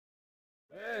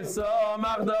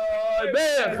ושמחתו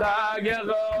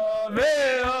בחגך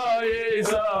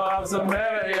ואויסו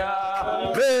שמחיה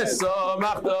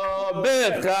ושמחתו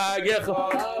בחגך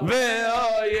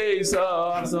ואויסו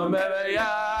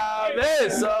שמחיה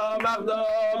ושמחתו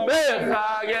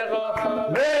בחגך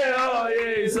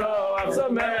ואויסו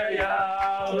שמחיה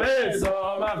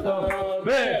ושמחתו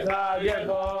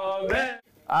בחגך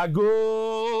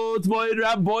Agut moed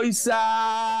Rabbi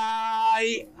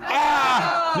Sai.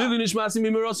 Lilu nishmasi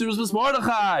mimerosi rusvus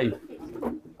Mordechai.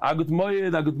 Agut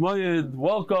moed.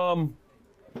 Welcome.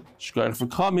 Shkoyach for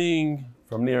coming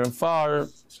from near and far.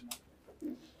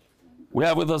 We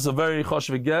have with us a very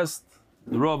choshev guest,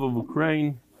 the Rav of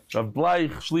Ukraine, Rav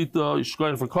Bleich Shlita.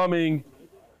 Shkoyach for coming.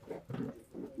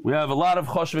 We have a lot of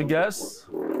choshev guests.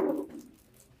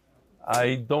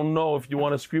 I don't know if you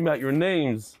want to scream out your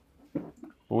names.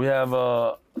 We have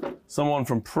someone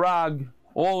from Prague,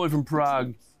 all the way from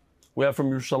Prague. We have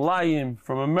from Yerushalayim,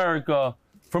 from America.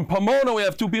 From Pomona, we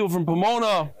have two people from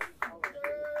Pomona.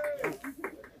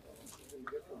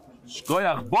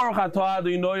 Shkoyach, Baruch atah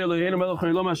Adonai Eloheinu melech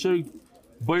haolam asher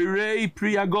borei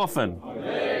pri hagofen.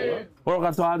 Baruch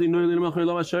atah Adonai Eloheinu melech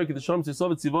haolam asher kiddushim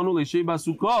tzisov v'tzivonu leishei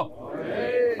b'sukkah.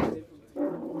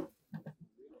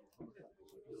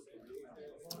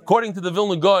 According to the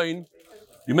Vilna Gaon,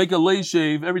 you make a lay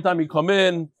shave every time you come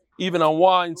in, even on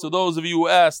wine. So those of you who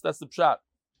asked, that's the pshat.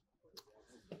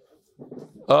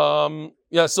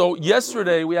 So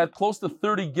yesterday we had close to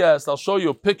 30 guests. I'll show you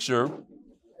a picture.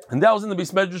 And that was in the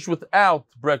Beis Medrash without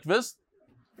breakfast.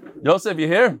 Yosef, you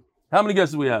here? How many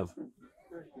guests do we have?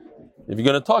 If you're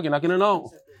going to talk, you're not going to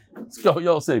know. Let's go,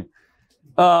 Yosef.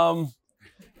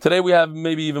 Today we have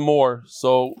maybe even more.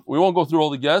 So we won't go through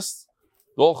all the guests.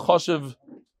 They're all choshev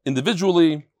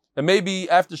individually. And maybe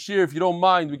after shir, if you don't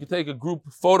mind, we can take a group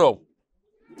photo.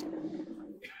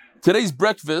 Today's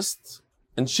breakfast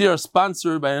and shir are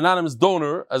sponsored by an anonymous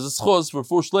donor as a schos for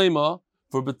Shlema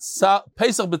for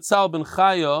Pesach Betzal Ben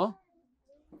Chaya.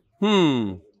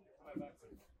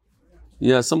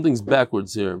 Yeah, something's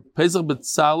backwards here. Pesach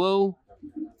Betzalel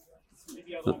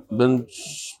Ben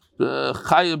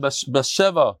Chaya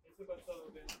Basheva.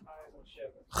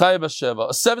 Chaya Basheva.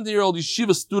 A 70-year-old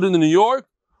yeshiva student in New York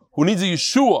who needs a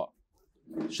Yeshua.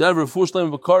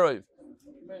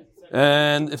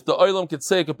 And if the Olam could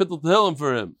say a kapitel Tehillim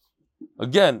for him.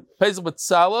 Again, Pesach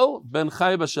Betzalel ben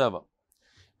Chai Basheva.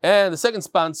 And the second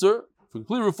sponsor, for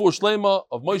complete refuah shlema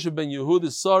of Moshe ben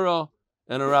Yehudis Sarah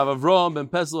and Rav Avram ben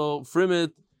Pesel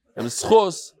Frimit and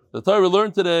Schos, the Torah we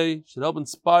learned today should help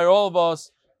inspire all of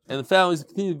us and the families to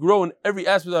continue to grow in every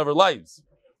aspect of our lives.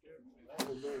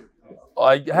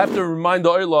 I have to remind the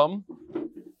Olam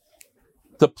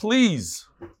to please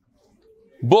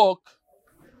book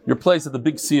your place at the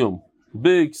Big Siyum.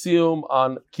 Big Siyum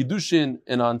on Kiddushin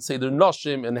and on Seder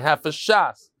Noshim and half a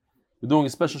Shas. We're doing a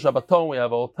special Shabbaton. We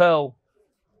have a hotel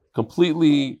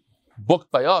completely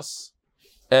booked by us.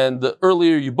 And the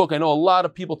earlier you book, I know a lot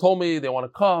of people told me they want to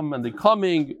come and they're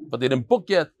coming, but they didn't book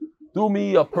yet. Do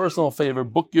me a personal favor.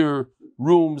 Book your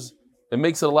rooms. It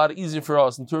makes it a lot easier for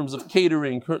us in terms of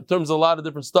catering, in terms of a lot of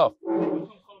different stuff.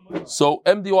 So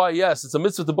MDY, yes, it's a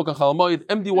mitzvah to book on Chol Hamoed.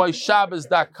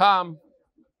 MDYShabbos.com.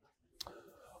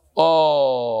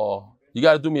 Oh, you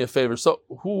got to do me a favor. So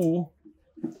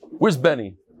where's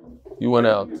Benny? You went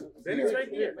out. Benny's right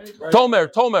here.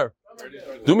 Tomer.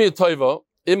 Do me a tova.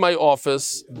 In my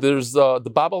office, there's the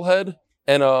bobblehead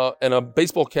and a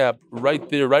baseball cap right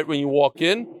there, right when you walk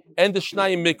in, and the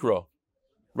Shnayim Mikra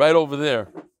right over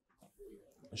there.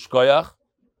 Shkoyach.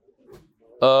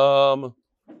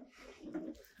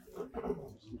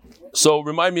 So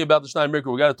remind me about the Shnai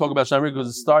Mikra. We got to talk about Shnai Mikra because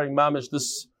it's starting mamish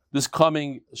this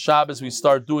coming Shabbos. We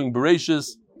start doing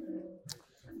Bereshis.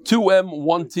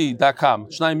 2m1t.com.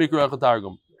 Shnai Mikra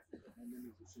Echatargum.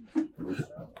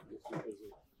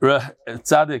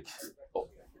 Tzadik,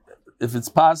 if it's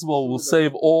possible, we'll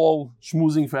save all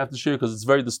schmoozing for after shir because it's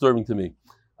very disturbing to me.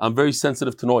 I'm very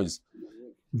sensitive to noise.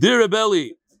 Dear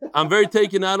Rebelli, I'm very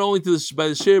taken not only by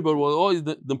the share, but all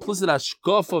the implicit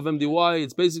hashkaf of MDY.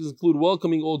 It's basically include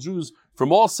welcoming all Jews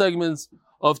from all segments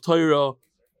of Torah.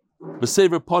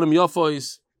 B'sever panim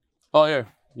yafois. Oh, here,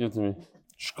 give it to me.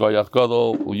 Shkoyach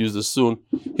gadol. We'll use this soon.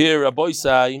 Here, Rabbi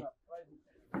Sai.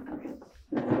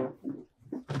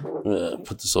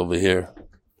 Put this over here.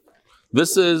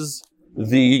 This is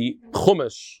the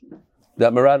chumash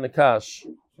that Marad Nakash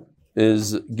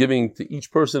is giving to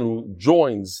each person who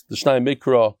joins the Shnai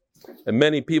Mikra. And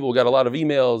many people got a lot of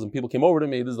emails and people came over to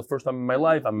me. This is the first time in my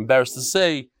life. I'm embarrassed to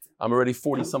say I'm already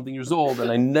 40-something years old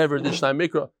and I never did Shnai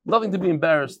Mikra. Nothing to be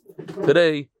embarrassed.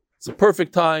 Today, it's a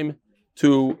perfect time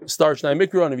to start Shnai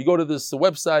Mikra. And if you go to this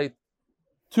website,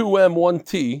 2M,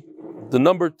 1T, the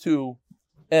number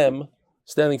 2M,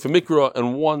 standing for Mikra,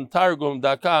 and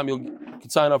 1Targum.com, you can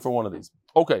sign up for one of these.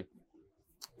 Okay.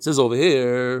 It says over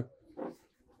here,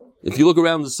 if you look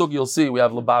around the sukkah, you'll see we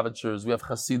have Lubavitchers, we have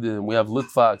Hasidim, we have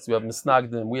Litvaks, we have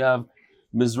Misnagdim, we have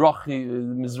Mizrahi,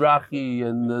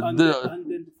 and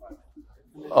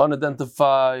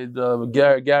unidentified,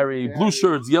 Gary, blue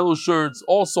shirts, yellow shirts,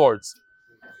 all sorts.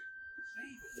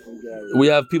 We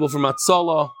have people from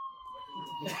Hatzalah,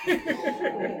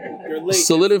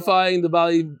 solidifying the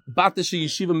Bali Batashi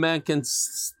Yeshiva man can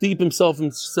steep himself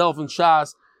in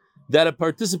Shas, that are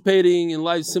participating in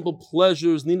life's simple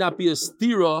pleasures need not be a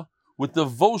stira with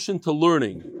devotion to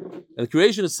learning and the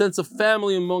creation of a sense of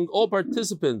family among all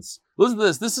participants. Listen to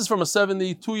this. This is from a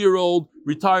 72-year-old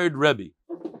retired Rebbe.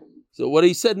 So what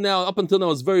he said now, up until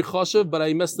now, is very chashav, but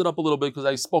I messed it up a little bit because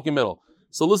I spoke in middle.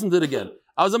 So listen to it again.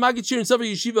 I was a Magid in several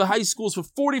yeshiva high schools for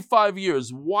 45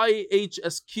 years,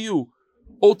 YHSQ,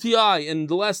 OTI, and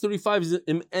the last 35 is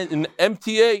in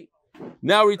MTA.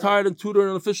 Now retired and tutor in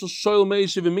an official Shoyl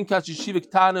Meishiv in Minkat Yeshiva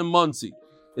Ktan and Muncie.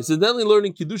 Incidentally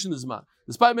learning Kiddushin this month.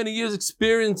 Despite many years'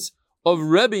 experience of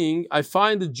Rebbeing, I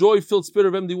find the joy-filled spirit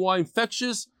of MDY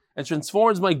infectious and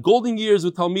transforms my golden years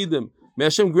with Talmidim. May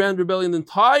Hashem grant Rebellion the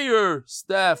entire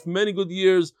staff many good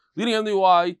years leading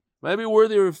MDY. May I be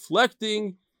worthy of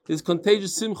reflecting his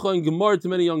contagious simcha and gemara to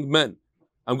many young men.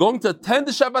 I'm going to attend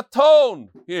the Shabbaton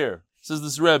here, says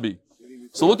this Rebbe.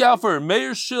 So look out for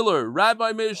Mayor Schiller,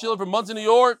 Rabbi Mayor Schiller from Muncie, New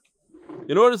York,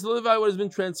 in order to live out what has been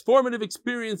transformative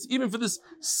experience, even for this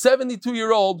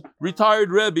 72-year-old retired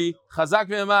Rebbe, Chazak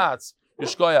ve'ematz,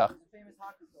 Yishkoyach.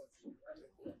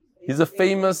 He's a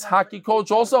famous hockey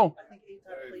coach also?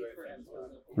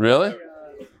 Really?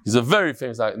 He's a very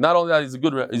famous hockey. Not only that,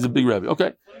 he's a big Rebbe.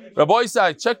 Okay. Rabbi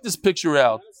Isai, check this picture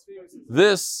out.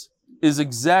 This is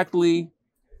exactly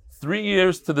 3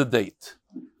 years to the date.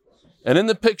 And in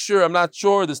the picture, I'm not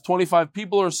sure, there's 25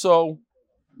 people or so,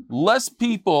 less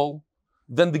people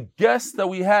than the guests that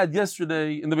we had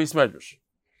yesterday in the Beis Medrash.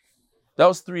 That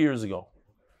was 3 years ago.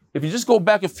 If you just go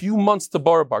back a few months to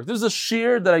Borough Park, there's a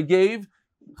shir that I gave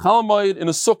Chalamayid in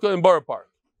a sukkah in Borough Park.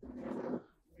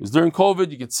 It was during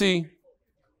COVID, you could see.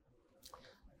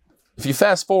 If you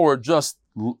fast forward just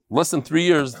less than 3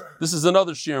 years, this is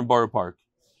another shir in Borough Park.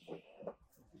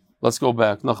 Let's go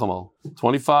back, Nachamal.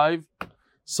 25.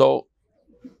 So,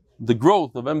 the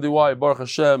growth of MDY, Baruch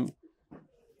Hashem,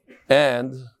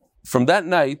 and from that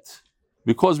night,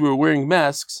 because we were wearing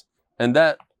masks, and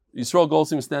that Yisrael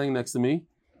Goldstein was standing next to me,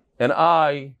 and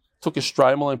I took a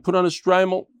shtreimel, I put on a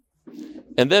shtreimel,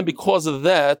 and then because of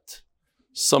that,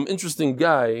 some interesting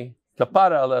guy,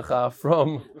 Kapara Alecha,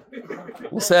 from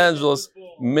Los Angeles,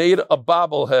 made a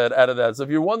bobblehead out of that. So if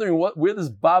you're wondering where this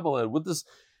bobblehead, what this,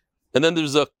 and then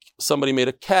there's somebody made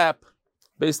a cap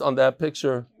based on that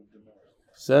picture.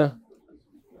 See?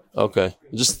 Okay.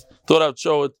 Just thought I'd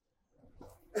show it.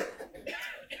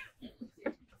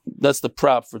 That's the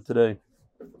prop for today.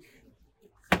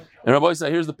 And Rabbi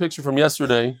said, here's the picture from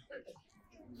yesterday.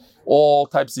 All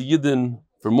types of Yidden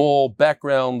from all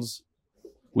backgrounds.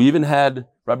 We even had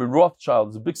Rabbi Rothschild.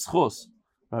 It's a big schus.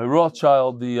 Rabbi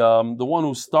Rothschild, the one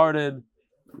who started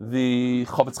the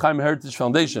Chavetz Chaim Heritage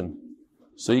Foundation.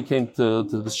 So he came to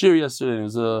the shir yesterday.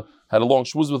 And had a long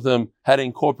shmuz with him. Had to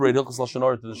incorporate Hilchos Lashon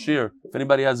Hara to the shir. If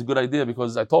anybody has a good idea,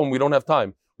 because I told him we don't have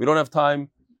time. We don't have time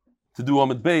to do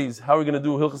Amid Beis. How are we going to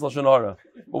do Hilchos Lashon Hara?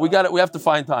 But we got it. We have to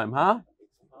find time, huh?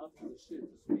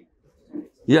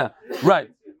 Yeah,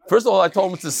 right. First of all, I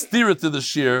told him to steer it to the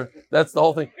shir. That's the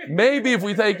whole thing. Maybe if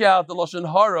we take out the Lashon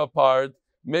Hara part,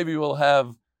 maybe we'll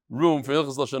have room for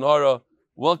Hilchos Lashon Hara.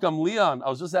 Welcome, Leon. I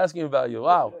was just asking about you.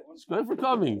 Wow, it's great for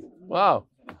coming. Wow.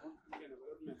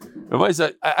 Rabbi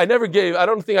said, I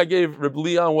don't think I gave Reb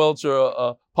Leon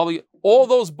Welcher probably all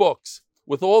those books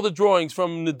with all the drawings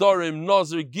from Nidarim,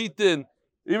 Nazir, Gitin,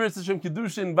 Iris Hashem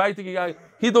Kiddushin, Vaitik.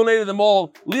 He donated them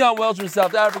all. Leon Welcher from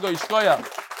South Africa, Yishkoya.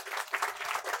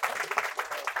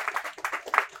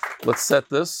 Let's set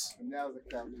this.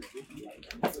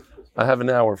 I have an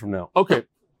hour from now. Okay.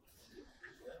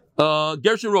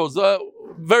 Gershon Rose,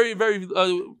 very, very,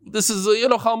 this is,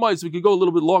 Chalmai, so we could go a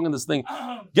little bit long on this thing.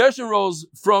 Gershon Rose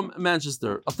from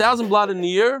Manchester, 1,000 blad in a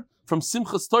year, from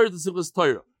Simchas Torah to Simchas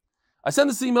Torah. I sent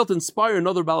this email to inspire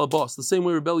another Balabas, the same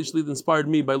way Rebelli Shlita inspired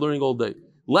me by learning all day.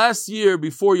 Last year,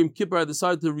 before Yom Kippur, I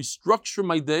decided to restructure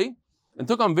my day and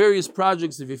took on various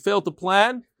projects. If you fail to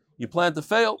plan, you plan to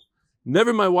fail.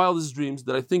 Never in my wildest dreams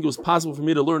did I think it was possible for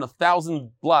me to learn 1,000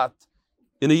 blat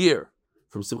in a year.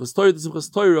 From Simchas Torah to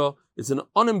Simchas Torah, it's an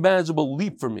unimaginable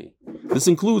leap for me. This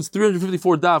includes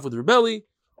 354 daf with Rebelli,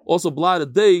 also blat a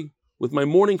day with my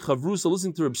morning chavrusa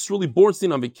listening to Reb Sruli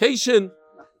Bornstein on vacation,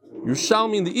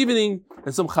 Yerushalmi in the evening,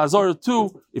 and some Chazar too.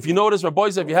 If you notice, Rabbi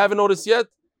said, if you haven't noticed yet,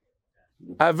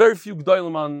 I have very few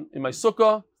G'daylim in my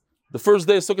sukkah. The first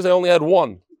day of sukkahs, I only had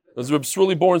one. It was Reb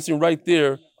Sruli Borenstein right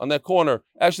there on that corner.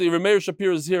 Actually, Rameir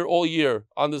Shapir is here all year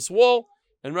on this wall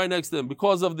and right next to him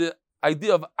because of the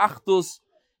idea of Achdus,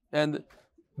 and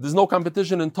there's no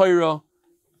competition in Torah.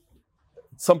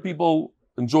 Some people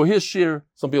enjoy his shir,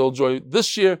 some people enjoy this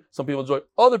shir, some people enjoy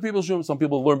other people's shir, some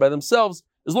people learn by themselves,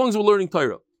 as long as we're learning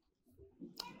Torah.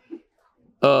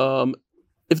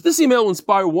 If this email will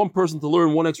inspire one person to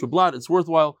learn one extra blot, it's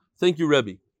worthwhile. Thank you,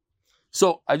 Rebbe.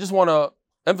 So I just want to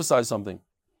emphasize something.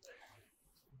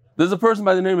 There's a person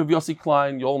by the name of Yossi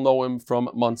Klein. You all know him from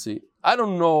Monsey. I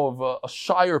don't know of a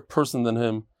shyer person than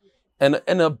him, and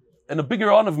a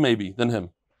bigger honor maybe than him.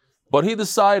 But he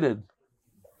decided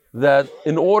that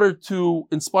in order to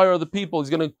inspire other people, he's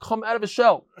going to come out of his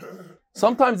shell.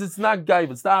 Sometimes it's not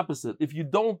gaiv, it's the opposite. If you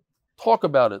don't talk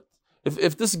about it,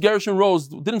 if this Gershon Rose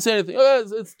didn't say anything,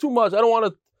 it's too much, I don't want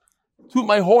to toot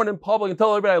my horn in public and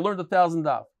tell everybody I learned 1,000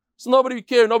 daf. So nobody would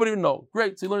care, nobody would know.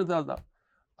 Great, so he learned 1,000 daf.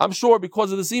 I'm sure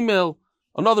because of this email,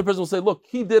 another person will say, look,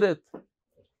 he did it.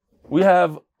 We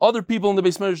have other people in the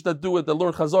Beis Medrash that do it, that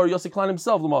learn Chazar. Yossi Klein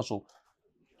himself, the Mashal.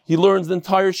 He learns the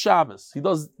entire Shabbos. He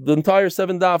does the entire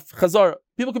 7 daf Chazar.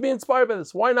 People can be inspired by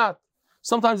this. Why not?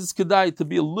 Sometimes it's kedai to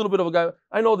be a little bit of a guy.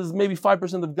 I know there's maybe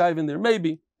 5% of guy in there.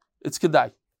 Maybe. It's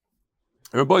kedai.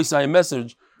 Rabbi saw a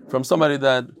message from somebody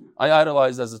that I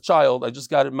idolized as a child. I just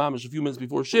got it mamish a few minutes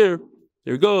before shir.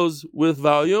 Here goes with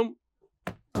volume.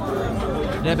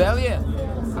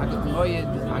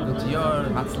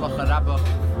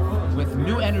 With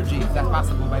new energy, if that's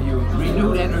possible by you.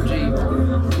 Renewed energy.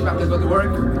 Keep up the good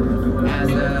work.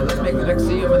 And let's make the next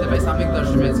year with the Beis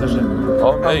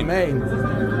HaMikdash. Amen.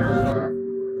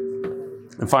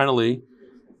 And finally,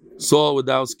 Saul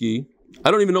Wadowski. I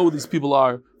don't even know who these people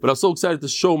are, but I was so excited to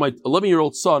show my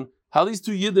 11-year-old son how these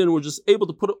two Yidden were just able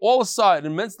to put it all aside and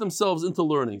immerse themselves into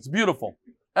learning. It's beautiful.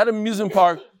 At an amusement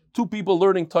park, two people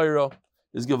learning Torah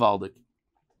is gewaldig.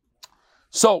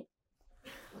 So,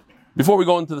 before we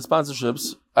go into the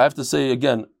sponsorships, I have to say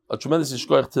again, a tremendous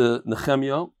yishkoach to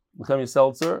Nehemiah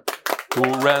Seltzer, who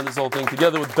ran this whole thing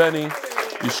together with Benny,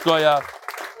 yishkoach.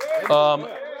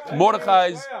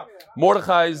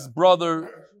 Mordechai's brother,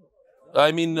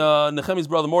 Nehemiah's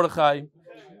brother Mordechai,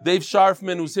 Dave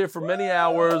Sharfman, who's here for many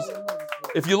hours.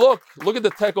 If you look at the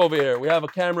tech over here. We have a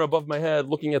camera above my head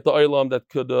looking at the Olam that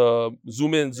could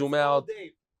zoom in, zoom out.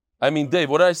 Dave,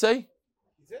 what did I say?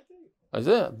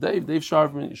 Dave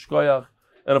Sharfman, Yishkoyach.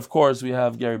 And of course, we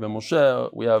have Gary Ben Moshe,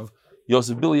 we have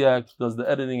Yosef Bilyak, who does the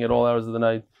editing at all hours of the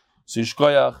night. So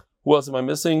Yishkoyach. Who else am I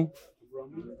missing?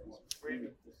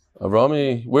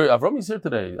 Avrami. Avrami's here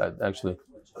today, actually.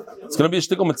 It's going to be a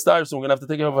shtickle mitzvah, so we're going to have to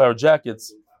take off our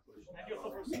jackets.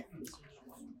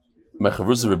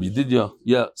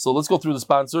 Yeah, so let's go through the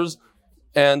sponsors.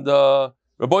 And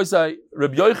Rabbi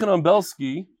Yochanan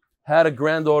Belsky had a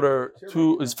granddaughter,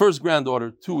 his first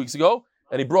granddaughter, 2 weeks ago,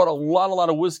 and he brought a lot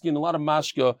of whiskey and a lot of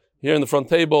mashka here in the front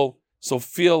table. So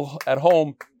feel at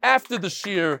home after the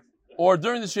shir or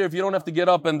during the shir if you don't have to get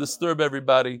up and disturb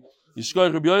everybody.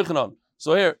 Yishkoy Rabbi Yochanan.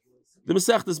 So here, the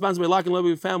Masech is sponsored by Lock and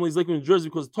Levy families like in New Jersey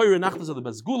because Torah and Nachtas are the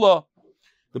best gula.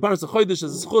 The Parnas HaChodesh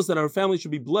is a schus that our family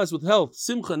should be blessed with health.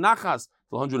 Simcha Nachas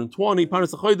to 120.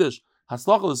 Parnas HaChodesh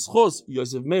Hatzlacha is schus.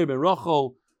 Yosef Meir ben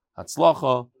Rachel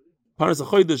Hatzlacha. Parnas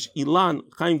HaChodesh Ilan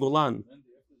Chaim Golan.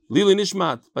 Lili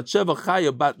Nishmat Batsheva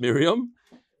Chaya Bat Miriam.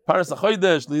 Parnas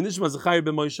HaChodesh Lili Nishmat Zechariah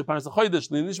ben Moshe. Parnas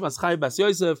HaChodesh Lili Nishmat Zechariah Bas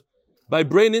Yosef. By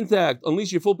brain intact,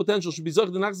 unleash your full potential. Should be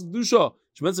Zoch the Nachas Kedusha.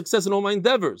 Tremendous success in all my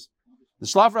endeavors. The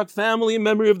Shlafrak family in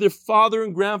memory of their father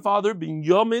and grandfather being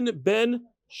Yomin ben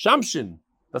Shamshin.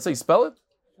 That's how you spell it?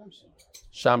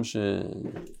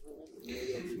 Shamshin.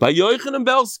 By Yochanan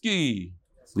Belsky.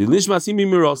 Lilishma Simi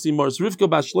Mirasi, Mars Rivka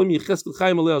Bashlomi, Cheskel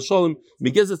Chaim Alei Shalom,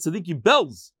 Megezet Tzadiki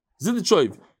Bells.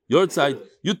 Zidichoiv. Your side,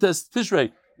 you test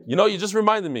Tishrei. You know, you just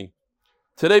reminded me.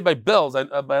 Today by Bells,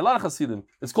 by a lot of Hasidim,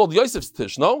 it's called Yosef's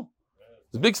Tish, no?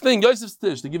 It's a big thing, Yosef's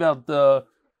Tish. They give out a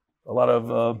lot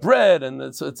of bread, and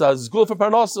it's a zgul for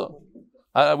Parnasa.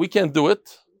 We can't do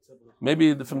it.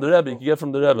 Maybe from the Rebbe, you can get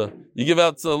from the Rebbe. You give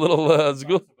out a little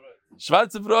zgul.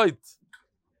 Schwarze Freud.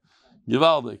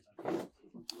 Givaldik.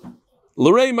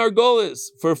 Lorraine Margolis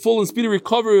for a full and speedy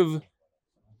recovery of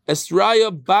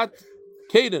Estraya Bat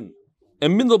Kaden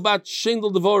and Mindel Bat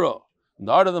Shendel Devora. And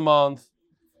the art of the month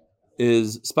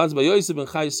is sponsored by Yosef and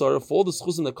Chai Sarah for all the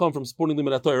schusim that come from supporting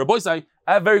the Torah. Rabbi Sai,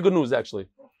 I have very good news actually.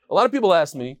 A lot of people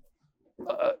ask me.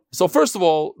 So first of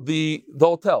all, the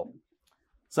hotel.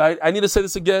 So I need to say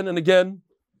this again and again.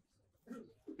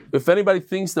 if anybody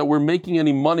thinks that we're making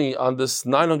any money on this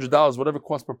 $900, whatever it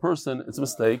costs per person, it's a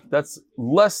mistake. That's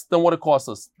less than what it costs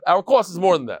us. Our cost is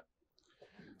more than that.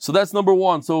 So that's number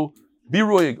one. So be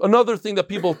ruhig. Another thing that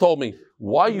people told me,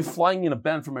 why are you flying in a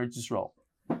band from Eretz Yisrael?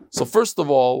 So first of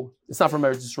all, it's not from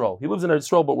Eretz Yisrael. He lives in Eretz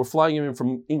Yisrael, but we're flying him in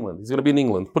from England. He's going to be in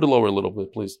England. Put it lower a little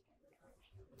bit, please.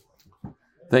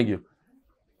 Thank you.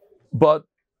 But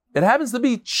it happens to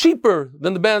be cheaper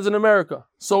than the bands in America.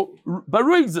 So,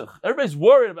 everybody's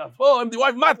worried about, the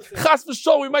wife might, chas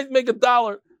v'shol, we might make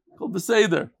 $1. Called the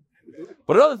Seder.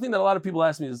 But another thing that a lot of people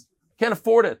ask me is, can't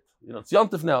afford it. It's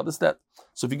Yontif now, this, that.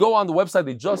 So if you go on the website,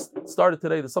 they just started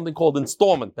today, there's something called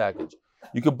installment package.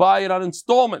 You could buy it on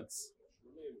installments.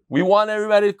 We want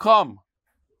everybody to come.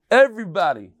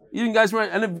 Everybody. Even guys,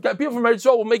 and if people from Eretz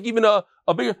Yisrael will make even a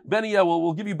bigger, Benny,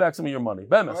 we'll give you back some of your money.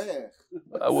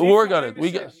 We'll work on it.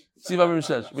 We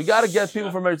got to get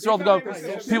people from Eretz Yisrael to come,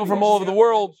 people from all over the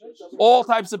world, all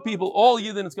types of people, all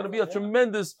Yidden. It's going to be a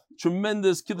tremendous,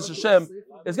 tremendous Kiddush Hashem.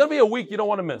 It's going to be a week you don't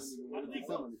want to miss.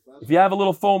 If you have a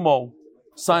little FOMO,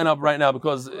 sign up right now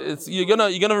because you're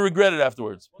gonna regret it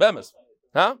afterwards. Bemis,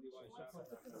 huh?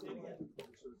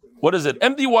 What is it?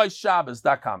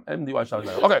 mdyshabbos.com.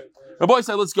 mdyshabbos.com. Okay, Rabbi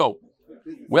say, let's go.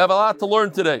 We have a lot to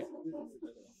learn today.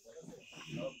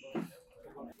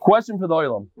 Question for the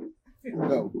Olam.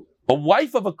 A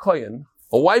wife of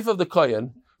the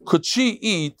Kohen, could she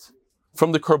eat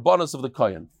from the korbanos of the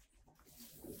Kohen?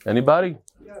 Anybody?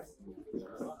 Yes.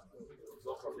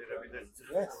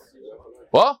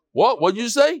 What? What did you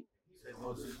say?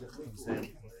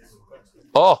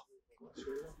 Oh.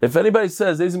 If anybody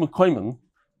says Ezim Koyman,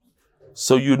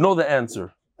 so you know the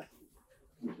answer.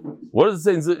 What does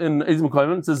it say in Ezim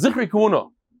Koyman? It says Zichri Kuna.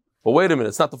 But wait a minute,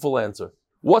 it's not the full answer.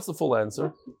 What's the full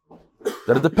answer?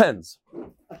 That it depends.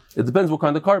 It depends what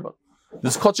kind of carbon.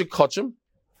 There's Kochik Kochim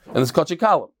and there's Kochik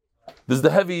Kalam. There's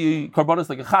the heavy carbonates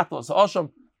like a Chatos, a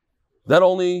Osham. That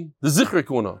only the Zichri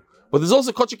Kuna. But there's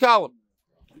also Kochik Kalam.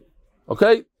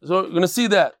 Okay? So we're going to see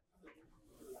that.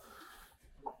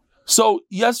 So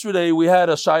yesterday we had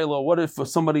a Shiloh. What if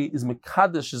somebody is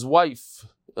Mekadesh, his wife,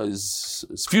 his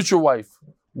future wife,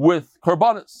 with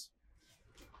Karbanis?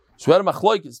 So we had a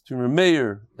Machlokes between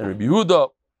Meir and Rabbi Yehuda.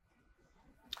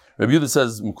 Rabbi Yehuda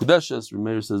says Mekudeshes. Rabbi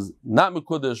Meir says not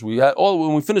Mekudesh.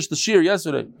 When we finished the shir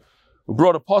yesterday, we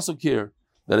brought a pasuk here.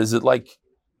 That is it Lecha,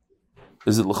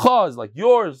 is it like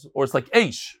yours, or it's like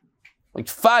Eish, like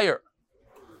fire?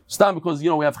 Stam, because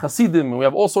we have Hasidim and we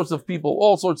have all sorts of people,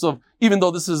 even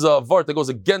though this is a vart that goes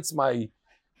against I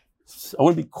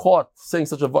wouldn't be caught saying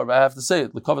such a vart, but I have to say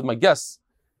it, to cover my guests.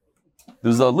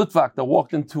 There's a Litvak that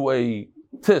walked into a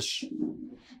Tish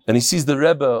and he sees the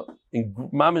Rebbe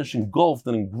mamish engulfed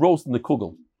and engrossed in the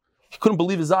kugel. He couldn't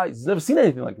believe his eyes. He's never seen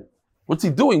anything like it. What's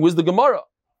he doing? Where's the Gemara?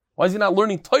 Why is he not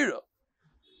learning Torah?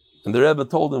 And the Rebbe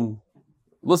told him,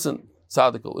 listen,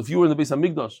 Tzadikal, if you were in the Beis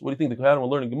HaMikdash, what do you think the Kohanim were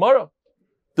learning Gemara?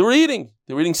 They were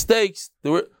eating steaks.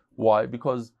 Why?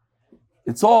 Because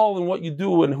it's all in what you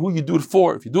do and who you do it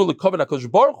for. If you do it l'kavod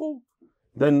HaKadosh Baruch Hu,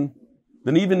 then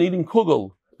even eating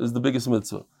kugel is the biggest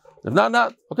mitzvah. If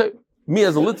not, okay. Me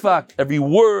as a Litvak, every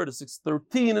word is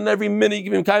 613, and every minute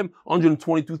give him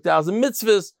 122,000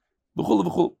 mitzvahs.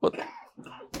 But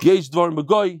yesh dvarim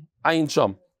b'goy ayin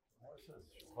sham.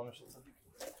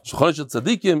 Shulchan Aruch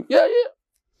tzadikim, yeah.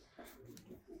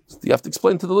 So you have to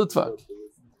explain to the Litvak.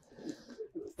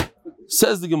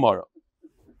 Says the Gemara.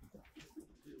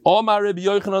 Omar Rabbi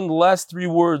Yochanan, the last three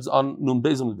words on Nun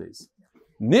Beis Amud Beis.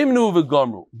 Nimnu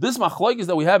v'gamru. This machlokes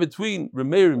that we have between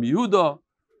Meir and Yehuda.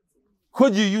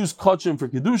 Could you use Kachim for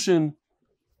Kiddushin?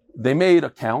 They made a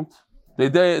count. They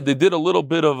did a little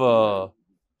bit of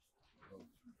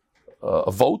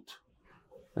a vote,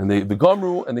 and the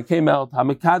Gamru, and they came out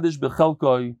Hamekadesh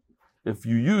bechelkoi. If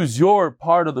you use your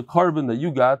part of the carbon that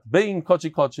you got, bein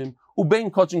Kachim,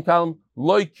 ubein Kachim kalam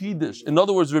loy Kiddush. In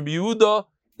other words, Rabbi Yehuda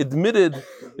admitted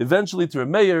eventually to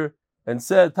Rabbi Meir and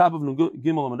said, top of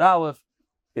Gimel Amud Aleph,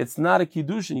 it's not a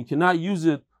Kiddushin. You cannot use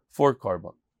it for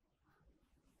carbon.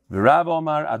 V'Rav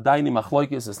Omar Adaini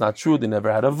Machlokes. It's not true. They never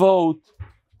had a vote.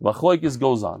 Machlokes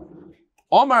goes on.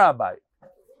 Omar Abai.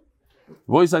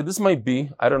 Boys like this might be.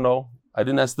 I don't know. I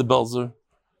didn't ask the Belzer.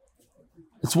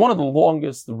 It's one of the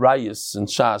longest rayas in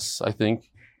Shas, I think.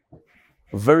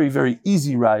 A very, very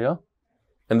easy raya,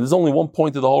 and there's only one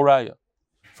point to the whole raya.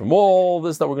 From all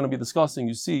this that we're going to be discussing,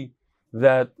 you see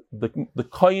that the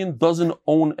Kohen doesn't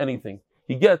own anything.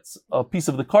 He gets a piece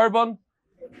of the carbon.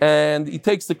 And he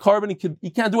takes the carbon, he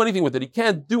can't do anything with it. He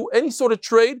can't do any sort of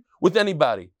trade with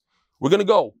anybody. We're going to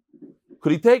go.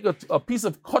 Could he take a piece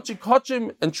of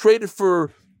kachim and trade it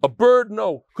for a bird?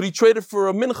 No. Could he trade it for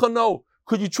a mincha? No.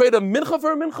 Could you trade a mincha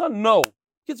for a mincha? No.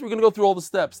 Kids, we're going to go through all the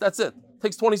steps. That's it. It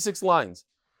takes 26 lines.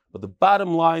 But the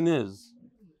bottom line is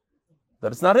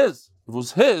that it's not his. If it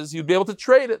was his, you'd be able to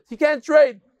trade it. He can't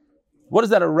trade. What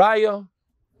is that, a raya?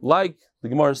 Like the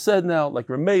Gemara said now, like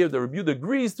Rameir, the Rebbe Yehuda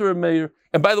agrees to Rameir.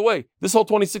 And by the way, this whole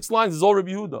 26 lines is all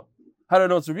Rebbe Yehuda. How do I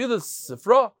know it's Rebbe Yehuda? It's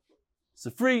Sifra,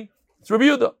 Sifri, it's Rebbe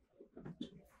Yehuda.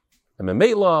 And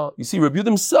Memela, you see, Rebbe Yehuda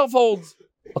himself holds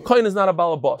a kohen is not a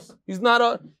balabas.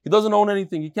 He doesn't own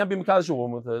anything. He can't be Mekadosh a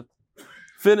woman with it.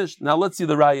 Finished. Now let's see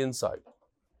the raya inside.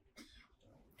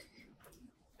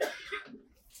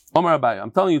 Omar Abai,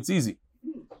 I'm telling you, it's easy.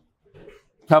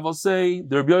 Kaval say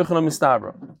the Rebbe Yochanan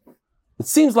mistabra. It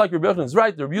seems like Rebbe Yochanan is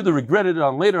right. The Rebbe Yehuda regretted it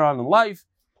later on in life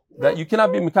that you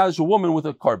cannot be Mekadosh a woman with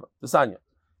a karba. The Sanya.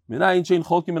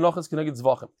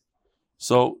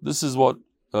 So this is what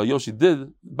Yoshi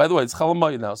did. By the way, it's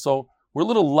Chalamayit now. So we're a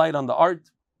little light on the art.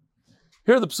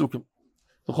 Here are the psukim.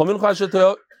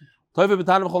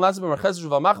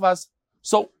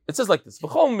 So it says like this.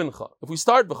 If we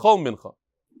start V'chol mincha,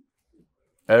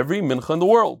 every mincha in the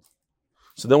world.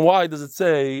 So then why does it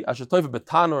say Asher Toiv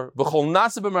Betanor V'chol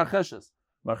Nase b'Marcheshes?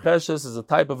 Marcheshes is a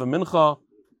type of a mincha.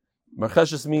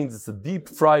 Marcheshes means it's a deep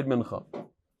fried mincha.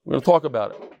 We're going to talk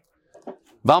about it.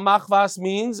 Val Machvas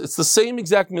means it's the same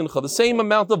exact mincha, the same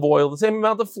amount of oil, the same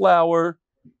amount of flour,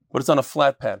 but it's on a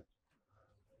flat pan.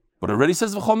 But it already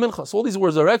says V'chol mincha. So all these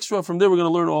words are extra. From there we're going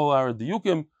to learn all our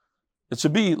diyukim. It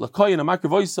should be L'koyin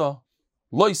Amakrivoisa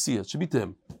Loisia. It should be to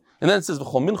him. And then it says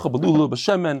V'chol mincha B'lulu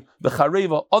B'shemen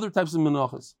B'chareva, other types of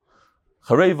minachas.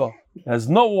 Chareva has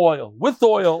no oil, with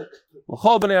oil.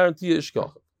 L'chol b'nei Aaron tiyeh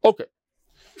ishkach. Okay.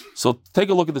 So take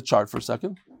a look at the chart for a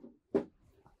second.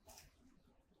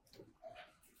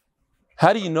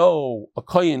 How do you know a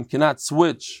kohen cannot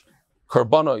switch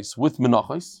karbanos with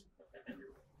menachos?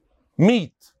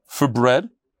 Meat for bread,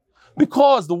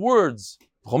 because the words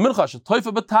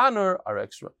are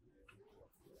extra.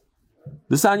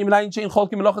 This ani minayin chain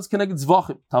cholkim menachos connected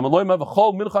zvachim. Tamaloyma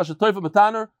v'chol mincha shetoifa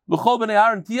b'taner l'chol b'nei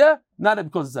Aaron tiyeh. Not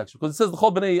because it's extra, because it says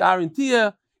l'chol b'nei Aaron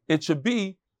tiyeh. It should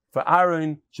be for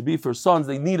Aaron, should be for sons.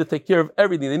 They need to take care of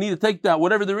everything. They need to take that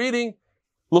whatever they're eating.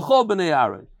 L'chol b'nei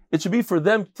Aaron. It should be for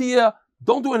them tiyeh.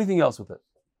 Don't do anything else with it.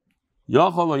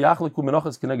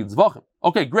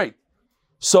 Okay, great.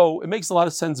 So it makes a lot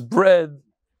of sense. Bread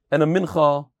and a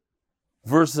mincha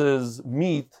versus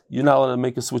meat, you're not allowed to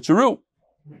make a switcheroo.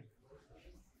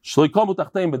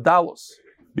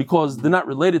 Because they're not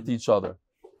related to each other.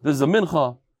 This is a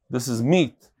mincha, this is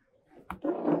meat.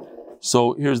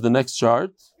 So here's the next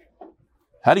chart.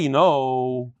 How do you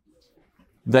know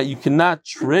that you cannot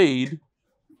trade?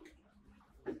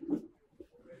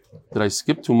 Did I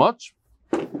skip too much?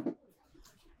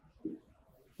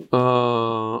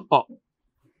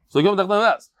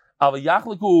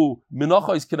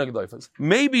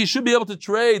 Maybe you should be able to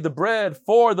trade the bread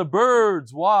for the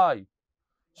birds. Why?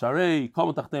 So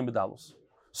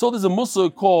there's a musa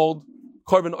called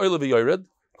Korban Oile V'Yored.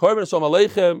 Korban Shalom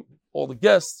Aleichem. All the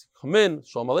guests come in.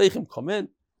 Shalom Aleichem, come in.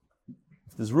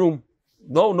 If there's room.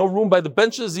 No room by the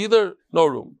benches either. No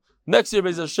room. Next year,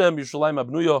 Be'ez Hashem, Yerushalayim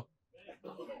Abnuya.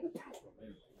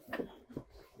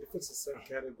 If it's the same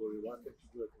category, why can't you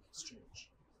do an exchange?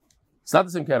 It's not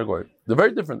the same category. They're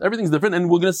very different. Everything's different, and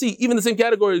we're going to see even the same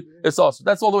category. It's also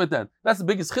that's all the way at the end. That's the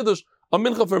biggest chiddush. A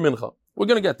mincha for a mincha. We're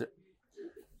going to get there.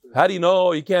 How do you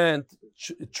know you can't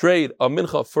trade a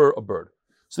mincha for a bird?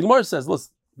 So the Gemara says,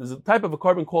 listen, there's a type of a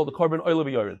carbon called the carbon oil of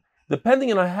yored.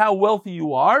 Depending on how wealthy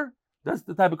you are, that's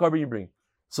the type of carbon you bring.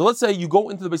 So let's say you go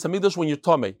into the Beis Hamikdash when you're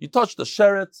tamei. You touch the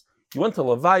sheret. You went to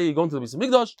Levaya. You go into the Beis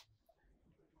Hamikdash.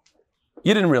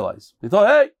 You didn't realize. You thought,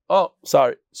 hey, oh,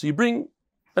 sorry. So you bring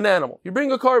an animal. You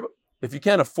bring a carbon. If you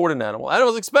can't afford an animal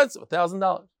is expensive,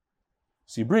 $1,000.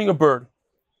 So you bring a bird.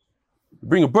 You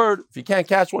bring a bird. If you can't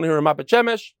catch one here in Mapet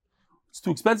Shemesh, it's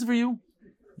too expensive for you.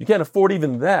 You can't afford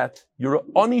even that. You're a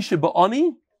ani sheba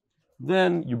ani.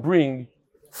 Then you bring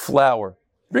flour.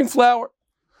 Bring flour.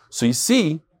 So you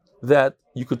see that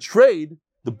you could trade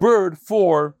the bird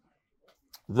for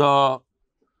the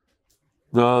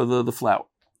flour.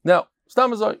 Now,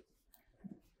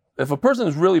 if a person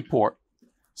is really poor,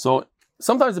 so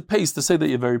sometimes it pays to say that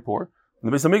you're very poor. In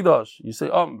the Beis Hamikdash, you say,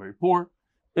 oh, I'm very poor.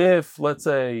 If, let's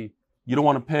say, you don't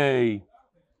want to pay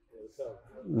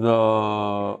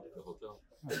the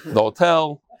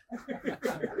hotel,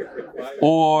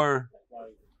 or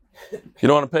you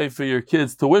don't want to pay for your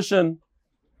kids' tuition,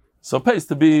 so it pays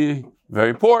to be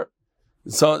very poor.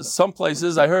 So some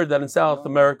places, I heard that in South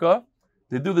America,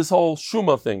 they do this whole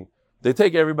shuma thing. They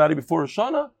take everybody before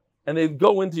Roshana, and they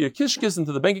go into your kishkis,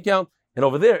 into the bank account, and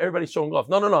over there, everybody's showing off.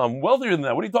 No, I'm wealthier than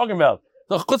that. What are you talking about?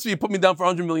 You put me down for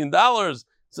 $100 million.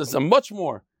 So I'm much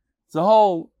more. It's a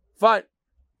whole, fine.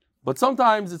 But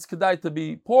sometimes it's kedai to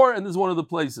be poor, and this is one of the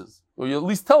places. Or you at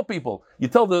least tell people. You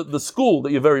tell the school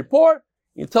that you're very poor.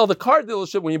 You tell the car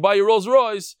dealership when you buy your Rolls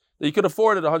Royce that you could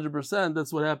afford it 100%.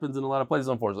 That's what happens in a lot of places,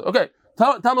 unfortunately. Okay.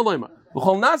 So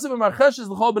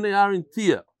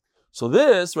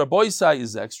this, Rabbi Isai,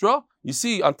 is extra. You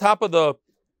see, on top of the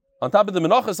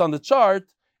menachas on the chart,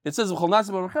 it says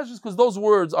because those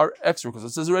words are extra, because it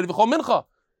says already v'chol mincha.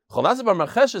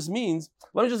 Means,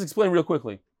 let me just explain real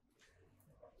quickly.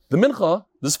 The mincha,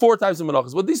 there's 4 types of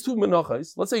menachas. But these 2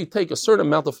 menachas, let's say you take a certain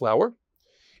amount of flour,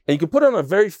 and you can put it on a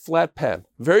very flat pan,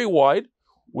 very wide,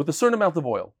 with a certain amount of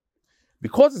oil.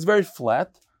 Because it's very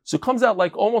flat, so it comes out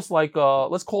almost like,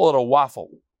 let's call it a waffle.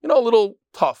 A little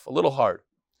tough, a little hard.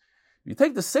 You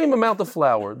take the same amount of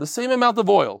flour, the same amount of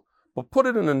oil, but put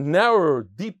it in a narrower,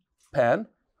 deep pan,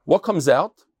 what comes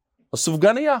out? A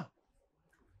sufganiyah.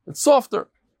 It's softer.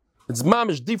 It's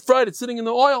mamish, deep fried, it's sitting in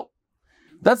the oil.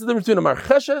 That's the difference between a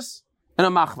marcheshes and a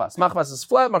machvas. Machvas is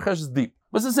flat, marcheshes is deep.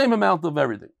 But it's the same amount of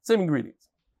everything, same ingredients.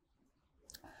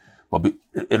 But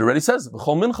it already says,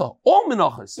 b'chol mincha, all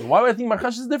menachas. Why do I think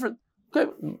marcheshes is different?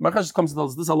 Okay, marcheshes comes to tell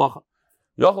us this halacha.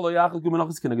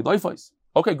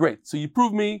 Okay, great. So you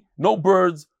prove me no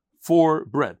birds for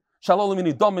bread. You know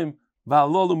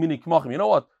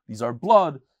what? These are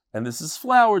blood, and this is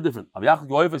flour, different.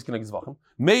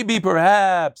 Maybe,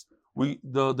 perhaps,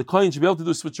 the kohen should be able to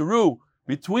do a switcheroo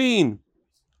between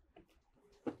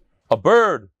a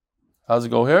bird. How does it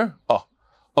go here?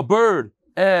 A bird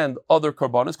and other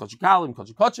karbanis, kachikalim,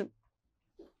 kachikachim.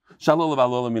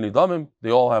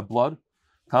 They all have blood.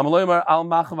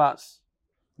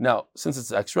 Now, since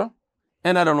it's extra,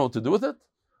 and I don't know what to do with it,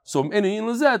 so I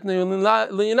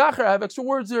have extra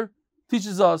words here.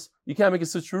 Teaches us you can't make a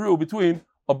switcheroo between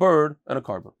a bird and a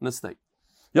carbon and a steak.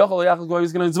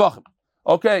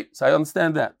 Okay, so I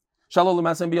understand that.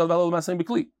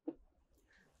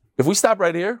 If we stop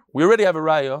right here, we already have a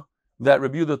raya that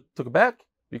Rabbi Yehuda took it back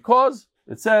because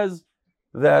it says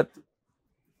that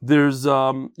there's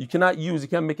you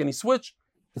can't make any switch.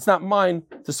 It's not mine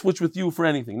to switch with you for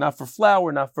anything, not for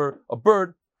flour, not for a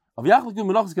bird. Oh,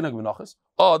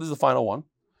 this is the final one.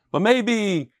 But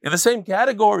maybe in the same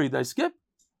category, did I skip?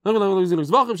 You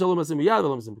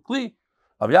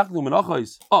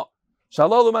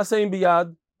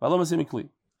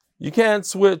can't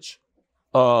switch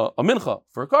a mincha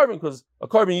for a carbon because a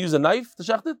carbon you use a knife to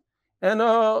shecht it, and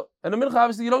a mincha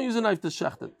obviously you don't use a knife to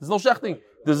shecht it. There's no shechting.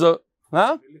 There's a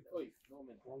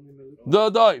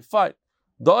the doif, fine.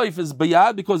 Doif is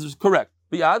biyad because it's correct.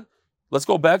 Biyad. Let's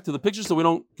go back to the picture so we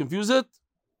don't confuse it.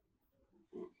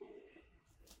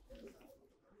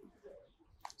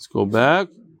 Let's go back.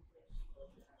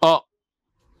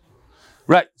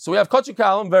 Right. So we have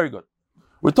kachikalim. Very good.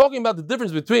 We're talking about the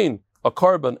difference between a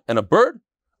carbon and a bird.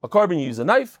 A carbon you use a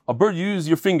knife. A bird you use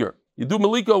your finger. You do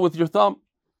maliko with your thumb.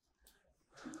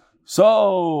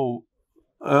 So,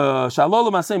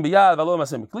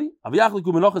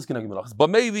 but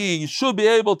maybe you should be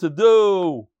able to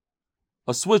do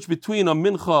a switch between a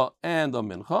mincha and a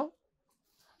mincha.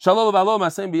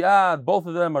 Both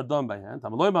of them are done by hand.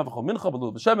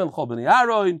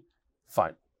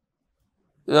 Fine.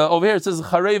 Over here it says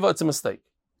chareva, it's a mistake.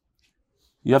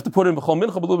 You have to put in b'chol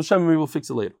mincha b'lu b'shem, and we will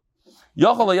fix it later.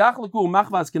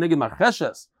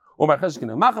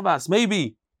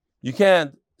 Maybe you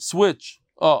can't switch.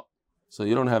 So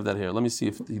you don't have that here. Let me see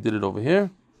if he did it over here.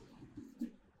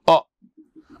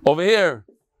 Over here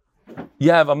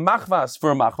you have a machvas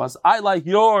for a machvas. I like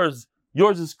yours.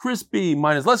 Yours is crispy.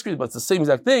 Mine is less crispy, but it's the same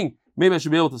exact thing. Maybe I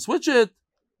should be able to switch it.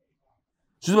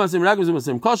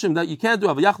 That you can't do.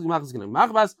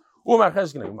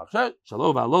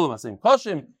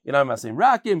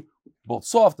 Both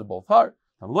soft and both hard.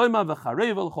 Over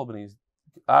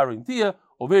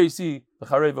here you see the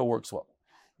chareva works well.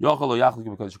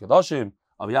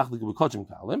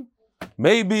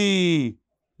 Maybe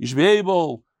you should be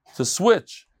able to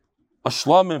switch a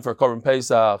shlamim for Korban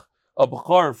Pesach, a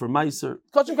bachar for meiser,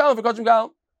 kachim kalim for kachim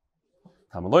kalim.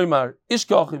 Tamaloymar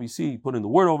ishkachiv. You see, put in the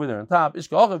word over there on top.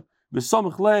 Ishkachiv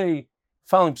b'samich lei.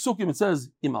 Following psukim, it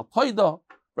says imal toida.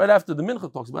 Right after the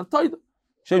mincha talks about toida.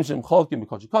 Shem shem chalkim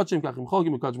b'kachim kachim kachim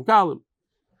chalkim b'kachim kalim.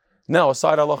 Now,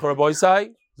 aside halacha Rabbi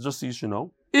Isai, just so you should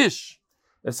know, ish.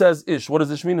 It says ish. What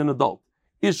does ish mean? An adult.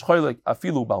 Ish choylek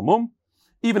afilu balmum.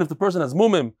 Even if the person has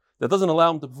mumim that doesn't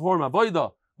allow him to perform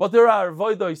avodah. But there are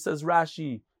avodah, says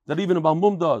Rashi, that even a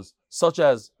balmum does, such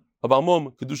as a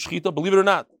balmum kedush shchita. Believe it or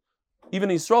not, even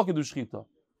Yisrael kedush shchita.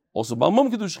 Also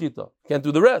balmum kedush shchita. Can't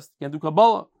do the rest. Can't do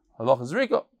kabbalah. Halacha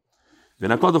zrika.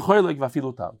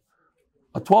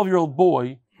 A 12-year-old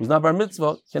boy who's not bar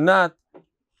mitzvah cannot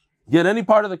get any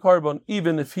part of the carbon,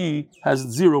 even if he has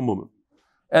 0 mumim.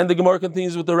 And the Gemara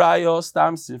continues with the Raya,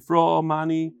 Stam Sifra,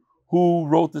 Mani, who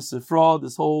wrote the Sifra,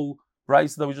 this whole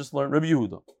price that we just learned, Rabbi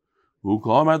Yehuda.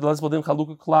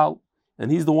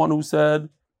 And he's the one who said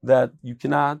that you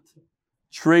cannot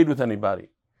trade with anybody.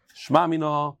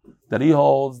 Shmamina, that he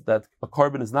holds that a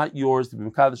carbon is not yours to be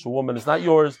Mekadesh a woman, it's not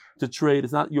yours to trade,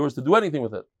 it's not yours to do anything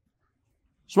with it.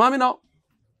 Shmamina.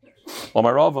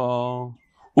 Omar Rava,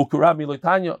 Ukarami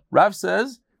Loitanya. Rav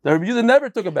says that Rabbi Yehuda never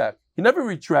took it back. He never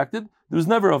retracted. There was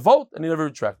never a vote, and he never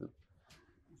retracted.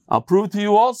 I'll prove to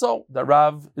you also that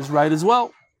Rav is right as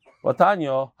well.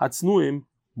 Latanya Hatznuim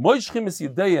Moishchim es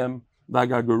Yidayim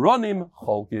V'Agagaronim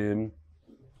Cholkim.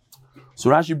 So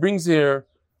Rashi brings here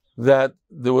that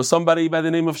there was somebody by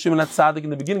the name of Shimon HaTzadik in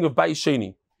the beginning of Bayis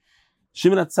Sheni.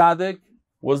 Shimon HaTzadik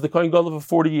was the Kohen Gadol for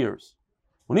 40 years.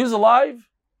 When he was alive,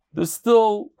 there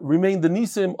still remained the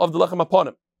Nisim of the Lechem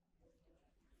Aponim.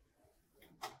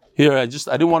 Here, I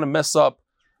didn't want to mess up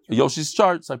Yoshi's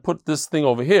chart, so I put this thing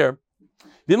over here.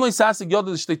 Here's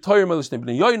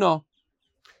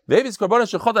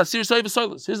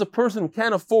a person who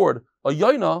can't afford a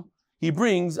yoina, he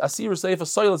brings asir seif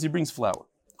soilas, he brings flour.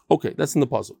 Okay, that's in the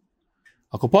puzzle.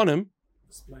 Akoponim.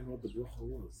 Explain what the bracha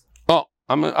was. Oh,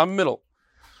 I'm middle.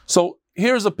 So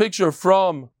here's a picture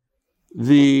from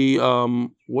the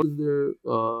what is there?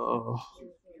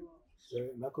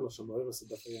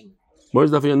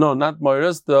 Where's the no, not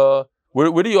Moiras. The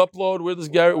where do you upload? Where does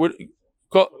Gary?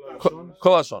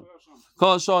 Kolashon.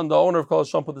 Kolashon, the owner of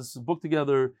Kolashon, put this book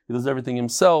together. He does everything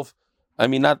himself. I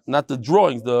mean, not the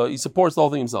drawings. He supports the whole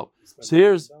thing himself. So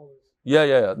here's,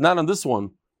 yeah. Not on this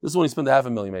one. This one he spent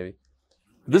 $500,000 maybe.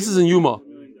 This is in Yuma.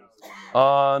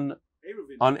 On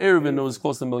Eruvin, it was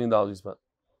close to $1 million he spent.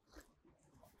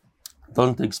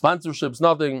 Doesn't take sponsorships,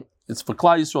 nothing. It's for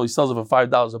Klal Yisrael. He sells it for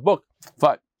 $5 a book.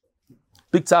 Fine.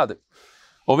 Big tzaddik.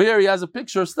 Over here he has a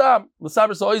picture. Stam.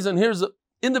 L'saber Sa'oizen. Here's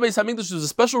in the Beis Hamikdash. There's a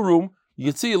special room. You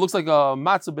can see it looks like a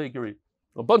matzah bakery.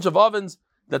 A bunch of ovens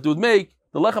that they would make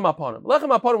the lechem aponim.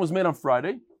 Lechem aponim was made on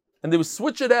Friday, and they would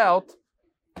switch it out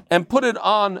and put it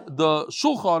on the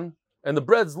shulchan, and the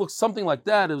breads look something like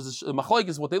that. It was a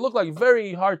machlokes, what they look like.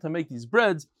 Very hard to make these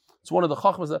breads. It's one of the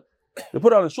chachmas that they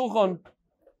put on a shulchan.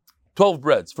 12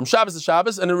 breads from Shabbos to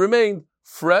Shabbos, and it remained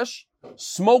fresh,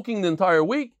 smoking the entire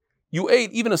week. You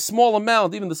ate even a small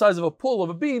amount, even the size of a pull of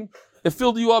a bean, it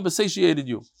filled you up, it satiated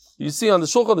you. You see on the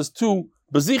shulchan, there's 2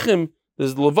 bezichim,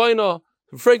 there's the levina,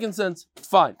 frankincense,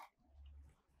 fine.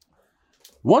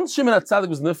 Once Shimon HaTzadik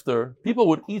was nifter, people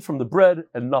would eat from the bread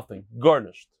and nothing,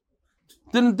 garnished.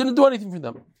 Didn't do anything for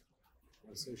them.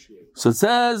 So it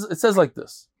says like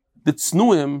this: the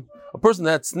tznuim, a person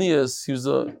that had tznius, he was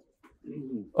a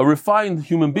refined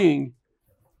human being,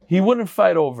 he wouldn't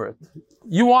fight over it.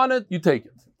 You want it, you take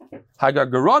it.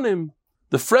 Hagagaronim,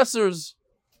 the fressers,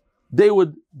 they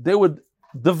would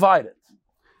divide it.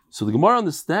 So the Gemara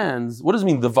understands, what does it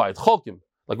mean divide? Cholkim,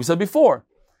 like we said before,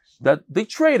 that they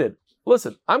traded.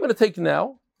 Listen, I'm going to take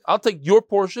now, I'll take your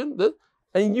portion,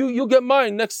 and you'll get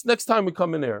mine next time we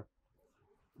come in here.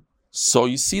 So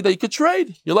you see that you could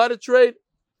trade. You're allowed to trade.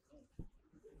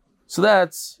 So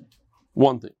that's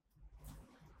one thing.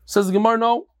 Says the Gemara,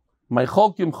 no, my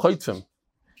cholkim choytfim.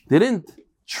 They didn't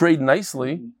trade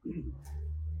nicely.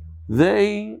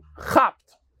 They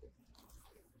chapped.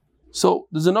 So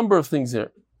there's a number of things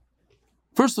here.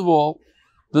 First of all,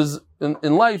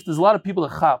 in life, there's a lot of people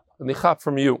that chap, and they chap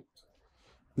from you.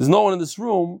 There's no one in this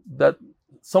room that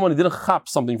somebody didn't chap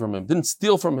something from him, didn't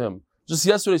steal from him. Just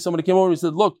yesterday, somebody came over and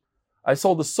said, look, I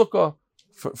sold the sukkah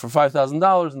for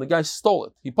 $5,000, and the guy stole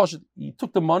it. He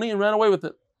took the money and ran away with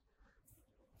it.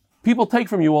 People take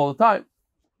from you all the time.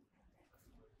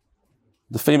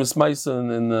 The famous Mason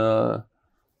in the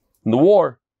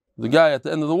war, the guy at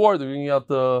the end of the war, they're bringing out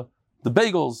the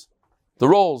bagels, the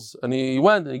rolls, and he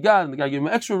went and he got it, and the guy gave him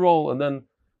an extra roll, and then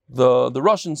the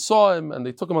Russians saw him, and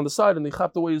they took him on the side, and they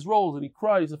chapped away his rolls, and he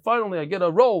cried. He said, finally, I get a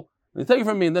roll, and they take it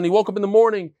from me, and then he woke up in the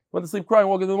morning, went to sleep crying,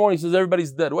 woke up in the morning, he says,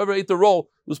 everybody's dead. Whoever ate the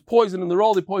roll, it was poison in the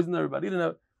roll, they poisoned everybody. He didn't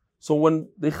have... So when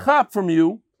they chap from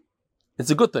you, it's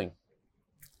a good thing.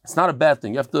 It's not a bad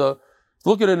thing. You have to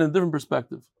look at it in a different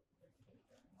perspective.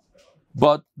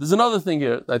 But there's another thing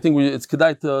here I think it's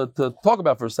kedai to talk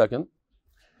about for a second.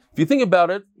 If you think about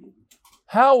it,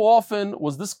 how often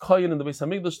was this kohen in the Beis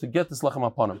Hamikdash to get this lechem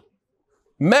aponim?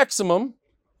 Maximum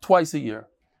twice a year,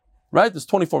 right? There's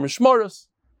 24 mishmaros.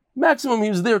 Maximum he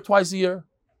was there twice a year.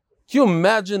 Can you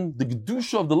imagine the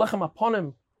gedusha of the lechem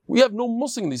aponim? We have no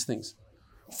musing these things.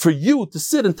 For you to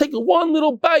sit and take one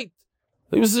little bite,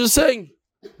 he was just saying,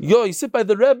 you sit by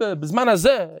the Rebbe, Bizman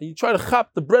Hazeh, and you try to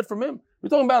chop the bread from him. We're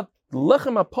talking about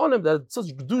lechem upon him, that such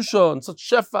Kedusha and such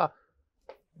Shefa.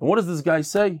 And what does this guy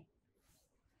say?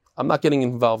 I'm not getting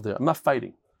involved there. I'm not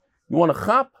fighting. You want to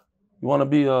chap? You want to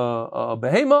be a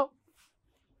behema?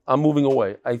 I'm moving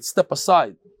away. I step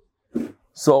aside.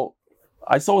 So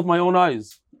I saw with my own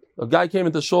eyes. A guy came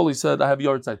into shul. He said, I have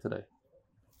yard site today.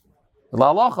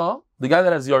 La halacha, the guy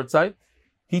that has yard site,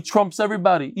 he trumps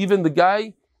everybody, even the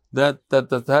guy that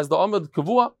has the Ahmed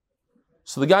Kavua.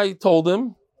 So the guy told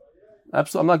him,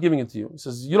 I'm not giving it to you. He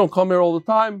says, you don't come here all the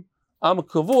time. I'm a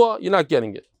Kavua, you're not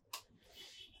getting it.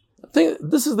 I think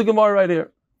this is the Gemara right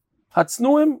here.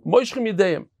 Hatznuim, moishchim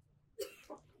yedeyim.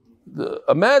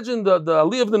 Imagine the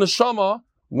aliyah of the neshama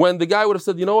when the guy would have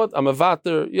said, you know what, I'm a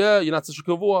vater, yeah, you're not such a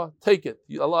Kavua, take it.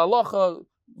 Allah alacha,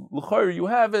 l'chayr, you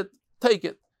have it, take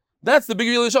it. That's the big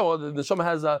real neshama. The neshama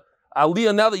has a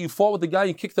aliyah now that you fought with the guy,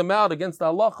 you kicked him out against the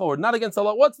halacha or not against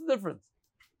Allah. What's the difference?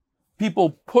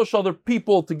 People push other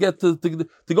people to get to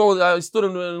go. I stood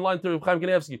in line to Reb Chaim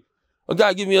Kanievsky. A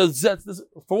guy gave me a zetz.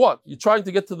 For what? You're trying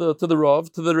to get to the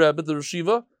Rav, to the Rebbe, to the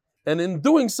Reshiva, and in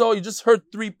doing so, you just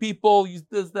hurt 3 people. You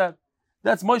this, that.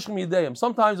 That's moishchim yedeyim.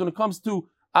 Sometimes when it comes to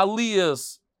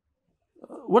aliyahs,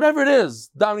 whatever it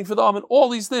is, downing for the Amen, all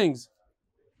these things,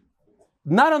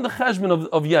 not on the cheshbon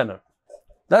of Yener.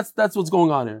 That's what's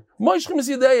going on here. Moishchim is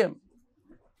yedeyim.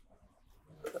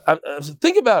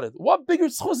 Think about it. What bigger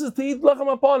schus is to eat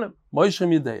lechem upon him?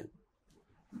 Moishchim yedeyim.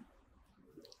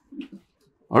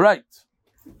 All right.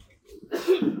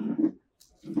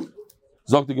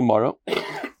 Zog the Gemara.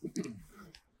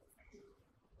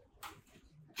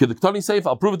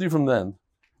 I'll prove it to you from then.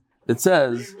 It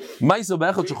says, there's a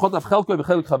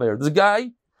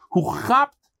guy who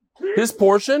chapped his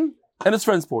portion and his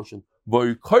friend's portion.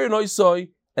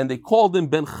 And they called him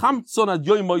Ben Chamtzon ad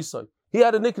Yoy Moisai. He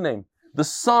had a nickname. The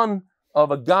son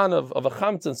of a ganav, of a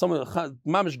chamtzon, someone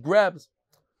mamish grabs.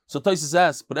 So Taisus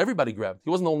asked, but everybody grabbed. He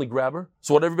wasn't the only grabber.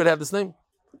 So what, everybody had this name?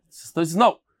 Taisus,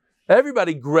 no.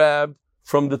 Everybody grabbed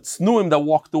from the tznuim that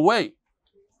walked away.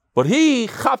 But he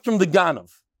chapped from the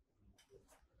ganav.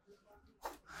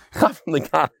 Chapped from the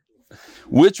ganav.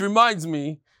 Which reminds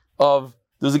me of,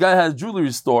 there's a guy who had a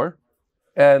jewelry store,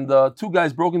 and 2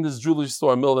 guys broke into this jewelry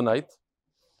store in the middle of the night.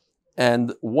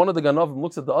 And one of the ganavim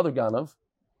looks at the other ganav,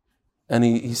 and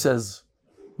he says,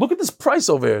 look at this price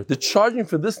over here. They're charging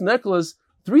for this necklace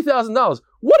 $3,000.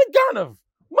 What a ganav!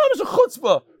 Mama's a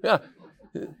chutzpah. Yeah.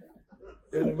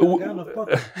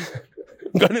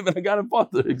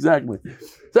 Exactly.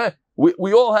 So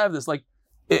we all have this. Like,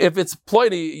 if it's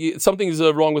ploity, something is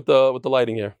wrong with the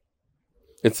lighting here.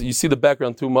 You see the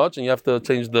background too much, and you have to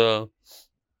change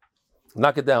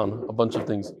knock it down a bunch of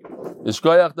things.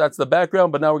 Ishkoyach, that's the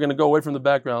background, but now we're going to go away from the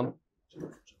background.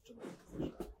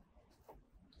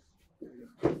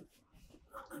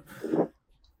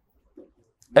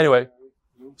 Anyway,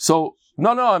 so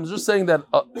no, I'm just saying that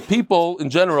people in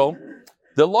general,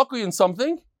 they're lucky in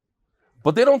something,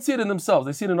 but they don't see it in themselves.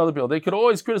 They see it in other people. They could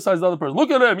always criticize the other person. Look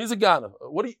at him, he's a ganav.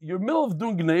 You're in the middle of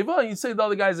doing gneva, and you say the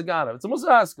other guy's a ganav. It's a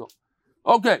musaskel.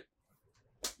 Okay.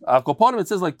 Koponim, it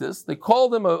says like this. They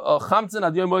called him a chamtzin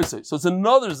ad yom moisei. So it's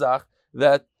another zach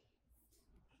that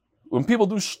when people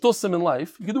do shtusim in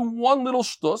life, you can do one little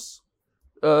shtus.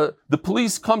 The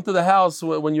police come to the house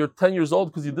when you're 10 years old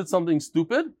because you did something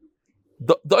stupid.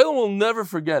 The oil will never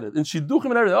forget it. And shidduchim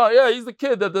and everything. Oh yeah, he's the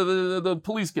kid that the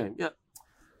police came. Yeah.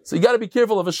 So you got to be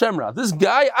careful of a shemra. This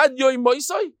guy ad yom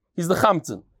moisei, he's the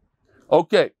chamtzin.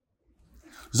 Okay.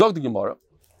 Zog the Gemara.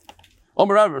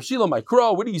 Omer Rav Shila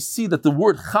Maikro, where do you see that the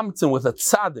word chamtzin with a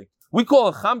tzaddik? We call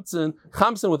it chamtzin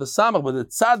with a samach, but a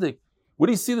tzaddik. Where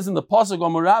do you see this in the pasuk?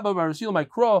 Omer Rav Shila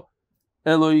Maikro,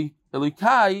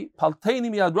 Elokai palteini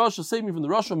miad Rasha, save me from the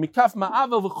Rasha mikaf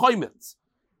ma'avel v'choymetz,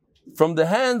 from the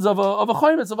hands of a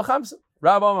choymetz, of a chamtzin.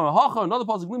 Rav Omer Hacha, another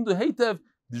pasuk limdu heitev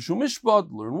d'shu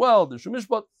mishpat, learn well d'shu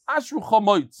mishpat ashru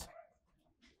chamoitz.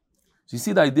 So you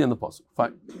see the idea in the pasuk.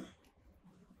 Fine.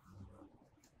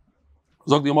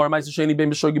 Zog the Gemara Ma'aser Sheni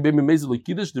beim shogi beim mezid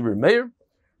lekidish the Meir.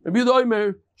 Maybe the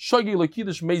Omer shogi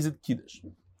lekidish mezid kiddish.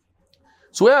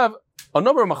 So we have a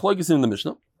number of machlokes in the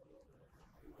Mishnah.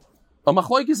 A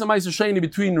machlokes and Ma'aser Sheni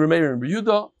between Meir and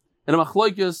Yehuda, and a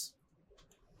machlokes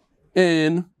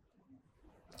in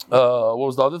what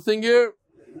was the other thing here?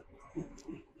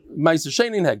 Ma'aser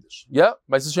Sheni and Hegdish. Yeah,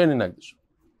 Ma'aser Sheni and Hegdish.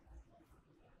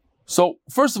 So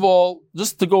first of all,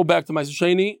 just to go back to Ma'aser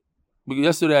Sheni.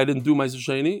 Yesterday I didn't do Ma'aser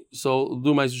Sheni, so I'll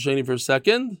do Ma'aser Sheni for a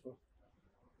second.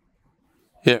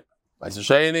 Here, Ma'aser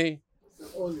Sheni.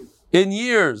 In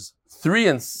years 3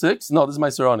 and 6, no, this is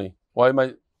Ma'aser Ani. Why am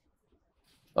I?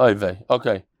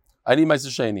 Okay, I need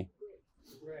Ma'aser Sheni.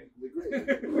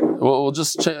 We'll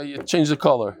just change the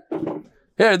color.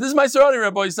 Here, this is my Sarani,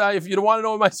 Rabbi Isai, if you don't want to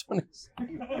know what my Sarani is.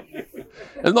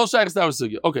 There's no Shaykhs Tower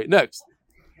Sugya. Okay, next.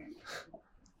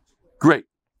 Great.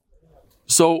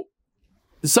 So,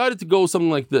 decided to go something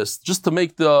like this, just to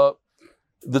make the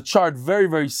chart very,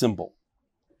 very simple.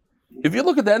 If you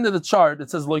look at the end of the chart, it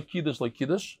says like Kiddush,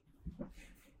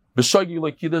 B'shagi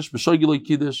like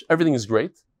Kiddush, everything is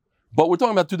great. But we're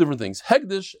talking about two different things,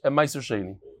 Hegdish and Meiser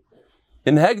Sheni.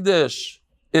 In Hegdish,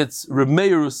 it's Reb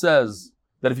Meir who says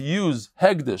that if you use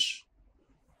Hegdish,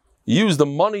 you use the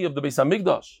money of the Beis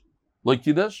HaMikdash, like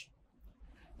Kiddush.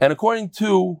 And according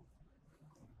to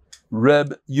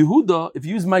Reb Yehuda, if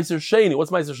you use Meiser Sheni,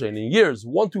 what's Meiser Sheni? In years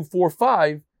 1, 2, 4,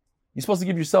 5, you're supposed to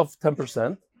give yourself 10%.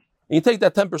 And you take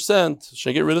that 10%, should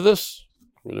I get rid of this?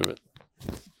 Get rid of it.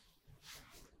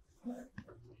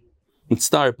 And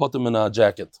start, put them in a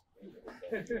jacket.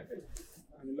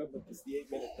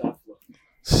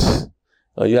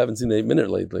 Oh, you haven't seen the 8-minute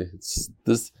lately. It's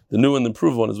this, the new and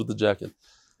improved one is with the jacket.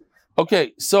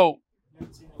 Okay, so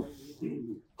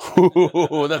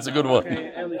that's a good one.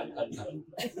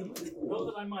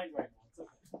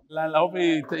 I hope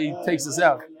he takes this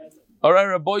out. All right,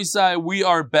 Rabbi Isai, we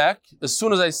are back. As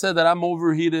soon as I said that I'm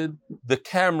overheated, the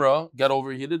camera got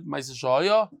overheated, Ma'aseh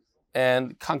Shahaya,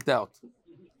 and conked out.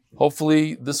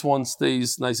 Hopefully, this one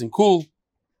stays nice and cool.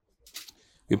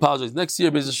 We apologize next year,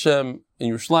 Be'ez Hashem,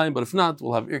 in Yerushalayim, but if not,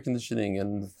 we'll have air conditioning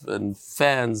and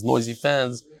fans, noisy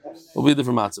fans. It'll be a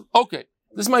different matzav. Okay,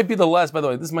 this might be the last, by the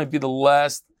way, this might be the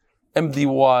last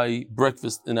MDY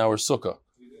breakfast in our sukkah.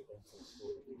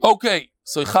 Okay,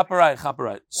 so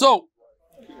chaparai.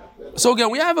 So again,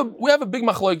 we have a big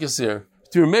machlokes here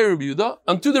to Meir and Yehuda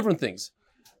on two different things.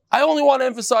 I only want to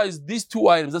emphasize these two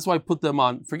items. That's why I put them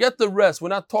on. Forget the rest. We're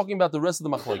not talking about the rest of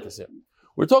the machlokes here.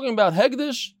 We're talking about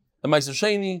Hegdish and Meiser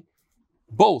Sheni.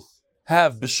 Both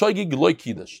have b'shoigig loy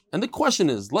kiddush. And the question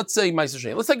is, let's say Meiser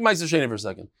Sheni. Let's take Meiser Sheni for a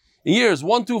second. In years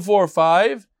 1, 2, 4,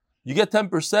 5, you get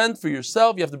 10% for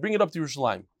yourself. You have to bring it up to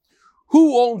Yerushalayim.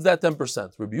 Who owns that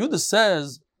 10%? Rabbi Yehuda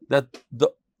says that the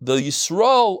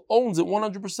Yisrael owns it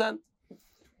 100%.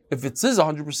 If it says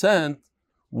 100%,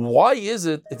 why is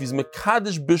it if he's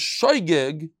mekadesh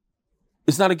b'shoigig,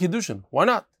 it's not a kiddushin? Why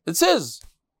not? It says.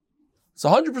 It's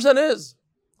 100% is.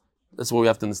 That's what we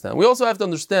have to understand. We also have to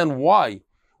understand why,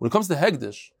 when it comes to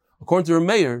Hegdish, according to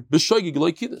Meir, b'shoigig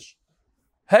loy kiddush.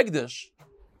 Hegdish,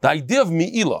 the idea of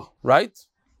mi'ilah, right?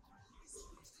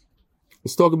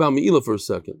 Let's talk about mi'ilah for a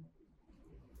second.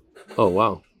 Oh,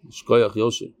 wow. Shkoyach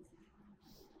Yoshi.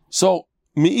 So,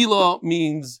 mi'ilah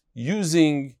means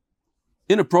using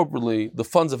inappropriately the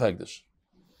funds of Hegdish.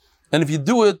 And if you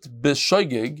do it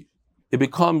b'shoigig,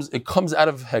 it comes out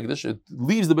of Hegdish, it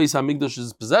leaves the Beis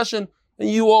HaMikdash's possession, and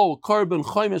you owe carbon,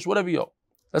 chaimish, whatever you owe.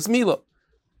 That's mi'ilah.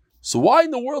 So why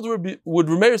in the world would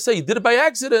Rameir say, you did it by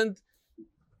accident,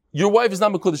 your wife is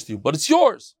not mekudesh to you, but it's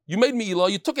yours. You made mi'ilah,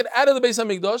 you took it out of the Beis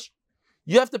HaMikdash,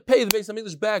 you have to pay the Beis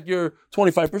HaMikdash back your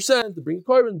 25% to bring a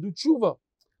carbon, do tshuva.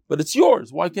 But it's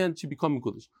yours. Why can't you become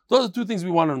mekudesh? Those are two things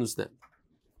we want to understand.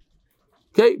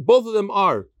 Okay, both of them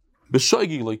are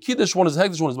b'shoigig like kiddush. One is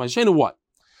hegdish, one is ma'aseh. What?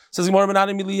 Says Gemara ben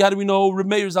Adamili. How do we know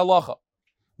Rameir's halacha?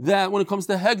 That when it comes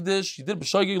to hegdish, he did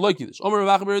b'shoigig like kiddush.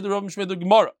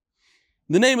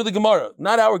 The name of the Gemara,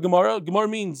 not our Gemara. Gemara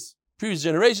means previous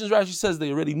generations. Rashi says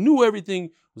they already knew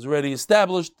everything, was already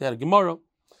established. They had a Gemara.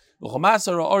 Who?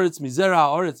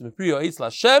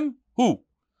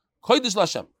 Kodesh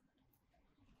Lashem.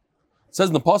 It says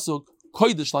in the pasuk,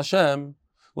 Kodesh Lashem.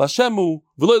 Lashemu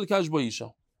v'lo l'kadosh bo isha.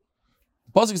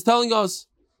 The pasuk is telling us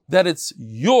that it's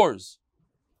yours.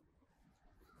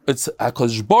 It's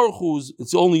HaKadosh Baruch Hu's.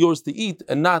 It's only yours to eat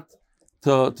and not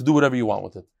to do whatever you want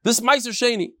with it. This Meiser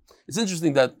Sheni. It's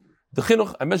interesting that the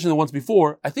chinuch, I mentioned it once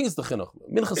before. I think it's the chinuch.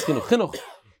 Minchas chinuch. Chinuch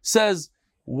says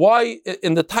why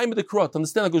in the time of the Kriyah to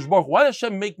understand HaKadosh Baruch Hu, why does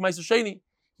Hashem make Meiser Sheni?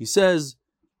 He says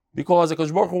because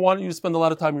HaKadosh Baruch Hu wanted you to spend a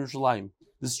lot of time in Yerushalayim.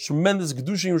 This tremendous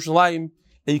Kiddushin in Yerushalayim.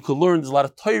 And you could learn, there's a lot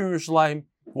of Torah in Yerushalayim.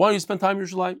 Why don't you spend time in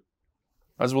Yerushalayim?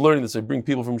 As we're learning this, I bring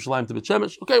people from Yerushalayim to Beit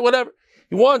Shemesh. Okay, whatever.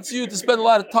 He wants you to spend a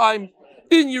lot of time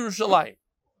in Yerushalayim.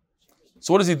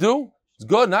 So what does he do? It's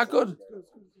good, not good?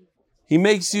 He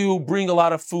makes you bring a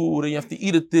lot of food and you have to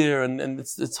eat it there and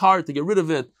it's hard to get rid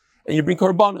of it. And you bring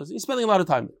korbanos. You're spending a lot of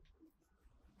time there.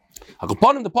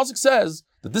 HaKapanim, the pasuk says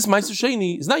that this Meiser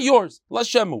Sheni is not yours.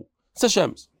 Lashemu. It's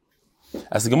Hashem's.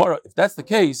 As the Gemara, if that's the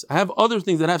case, I have other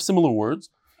things that have similar words.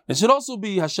 It should also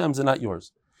be Hashem's and not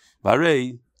yours.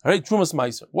 Varei, Trumas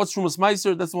Meiser. What's Trumas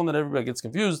Meiser? That's the one that everybody gets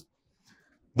confused.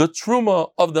 The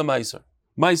Truma of the Meiser.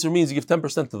 Meiser means you give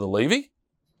 10% to the Levi,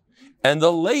 and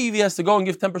the Levi has to go and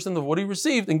give 10% of what he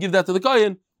received and give that to the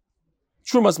Kohen.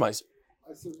 Trumas Meiser.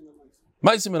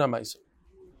 Meiser min Meiser.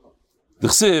 The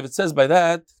Chsiv, it says by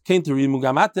that, came to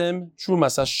Mugamatem,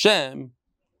 Trumas Hashem.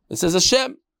 It says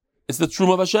Hashem. It's the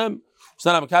Truma of Hashem. It's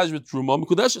not a Mekadosh with Truma,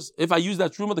 Mekudeshes. If I use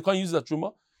that Truma, the Kohen uses that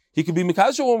Truma, he could be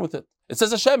Mekadosh one with it. It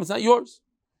says Hashem, it's not yours.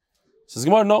 It says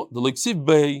Gemara, no, the Liksiv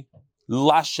Bey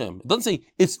Lashem. It doesn't say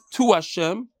it's to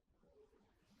Hashem.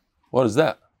 What is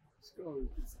that?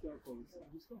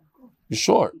 You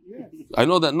sure? I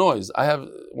know that noise. I have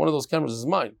one of those cameras is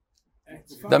mine.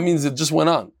 That means it just went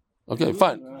on. Okay,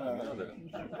 fine.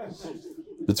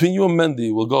 Between you and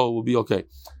Mendy, we'll be okay.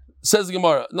 Says the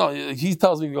Gemara. No, he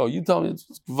tells me to go. You tell me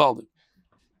it's Valdi.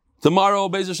 Tomorrow,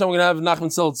 Beis Hashem, we're going to have Nachman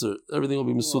Seltzer. Everything will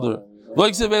be Mesudar.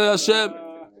 Hashem.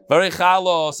 Very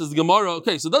chalo, says the Gemara.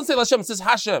 Okay, so it doesn't say Lashem, it says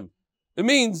Hashem. It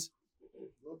means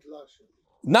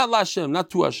not Lashem, not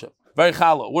to Hashem. Very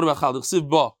chalo. What about chalo? Chsiv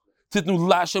ba. Titnu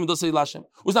Lashem, it doesn't say Lashem.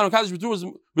 What's not Mekadosh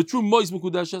b'tru mois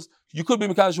mekudeshes? You could be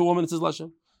Mekadosh a woman, it says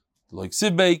Lashem. Like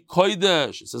Sibbe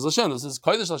Kodesh, it says Lashem, it says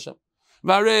Kodesh Lashem.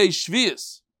 Varei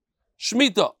Shvius.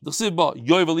 Shmita, the Chsiv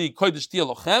Yoivali Kodesh Tia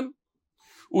Lochem.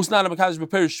 Usnana Mekadosh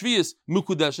b'perish Shvius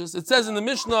mekudeshes. It says in the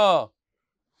Mishnah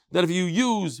that if you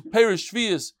use perish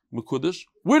Shvius mekudesh,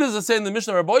 where does it say in the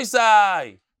Mishnah? Rabbi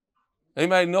Sai.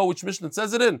 Anybody know which Mishnah it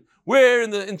says it in? Where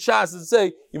in Shas does it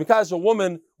say you mekadosh a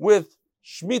woman with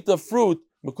Shemitah fruit,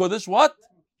 Mekudesh, what?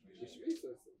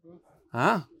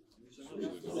 Huh?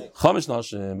 Chamish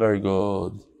Nashim, very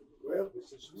good.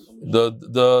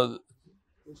 The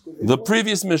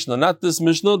previous Mishnah, not this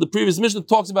Mishnah, the previous Mishnah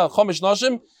talks about Chamish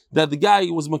Nashim, that the guy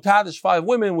was Mekadosh 5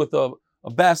 women with a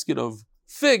basket of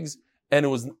figs, and it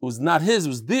was not his, it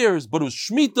was theirs, but it was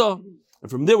Shemitah, and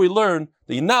from there we learn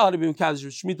that you're not allowed to be Mekadosh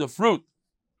with Shemitah fruit.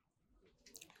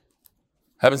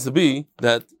 Happens to be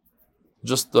that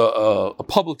just a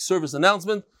public service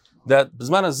announcement that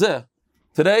Bizman Hazeh,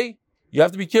 today, you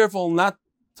have to be careful not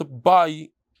to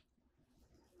buy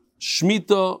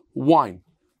Shemitah wine.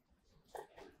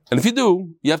 And if you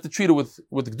do, you have to treat it with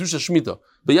the Kedusha Shemitah.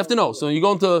 But you have to know. So you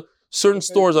go into certain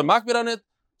stores are makbid on it,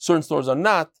 certain stores are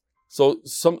not. So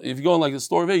if you go in like the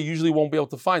store of A, you usually won't be able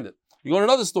to find it. You go in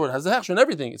another store, it has the hechsher and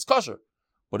everything, it's kosher.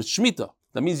 But it's Shemitah.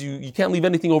 That means you can't leave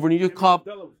anything over in your cup.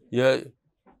 Yeah,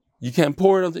 you can't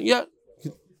pour it. Yeah.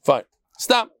 Fine.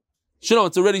 Stop. You know,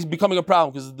 it's already becoming a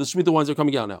problem because the Shemitah wines are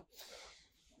coming out now.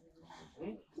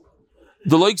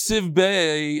 The Loik Siv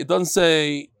Bey, it doesn't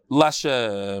say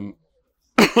Lashem.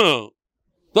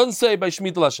 Doesn't say by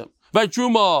Shemitah Lashem. By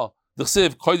Truma, the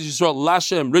Siv, Kodesh Yisrael,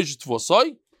 Lashem, Reish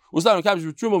Tvosoi. Ustam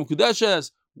Mekadosh Truma,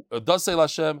 Mekudeshes. It does say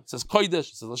Lashem. It says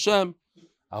Kodesh, it says Lashem.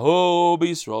 Aho,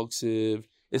 B'Yisrael Siv.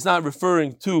 It's not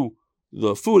referring to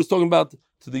the food, it's talking about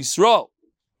to the Yisrael.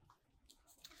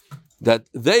 That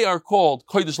they are called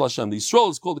Kodesh Lashem. The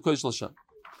Yisrael is called the Kodesh Lashem.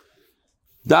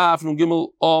 Daf from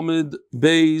Gimel Amid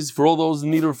Beis for all those in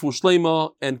need of full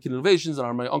shlema and innovations, and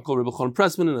are my uncle Rebbe Chon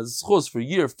Pressman and his schus for a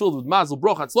year filled with mazel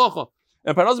broch hatzlacha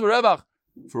and parazim rebach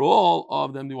for all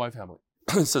of them the wife family.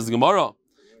 Says the Gemara.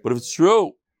 But if it's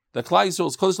true that Klal Yisrael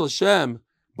is Kodesh Lashem,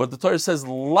 but the Torah says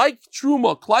like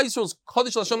Truma, Klal Yisrael is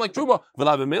Kodesh Lashem like Truma,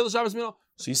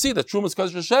 so you see that Truma is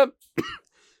Kodesh Lashem. It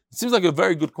seems like a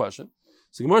very good question.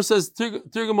 So Gemara says,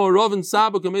 Tirgamo Rav and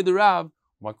Sabuk made the Rav,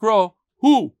 Makro,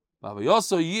 who? Bava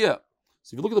Yosa, yeah.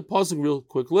 So if you look at the pasuk real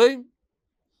quickly,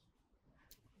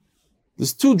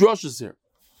 there's two drushes here.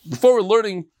 Before we're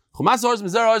learning,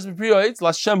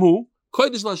 Lashem who?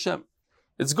 Kodesh Lashem.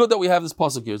 It's good that we have this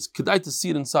pasuk here. It's kedai to see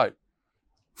it inside.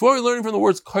 Before we're learning from the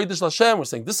words Kodesh Lashem, we're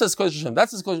saying this says Kodesh Lashem, that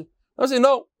says Kodesh. I say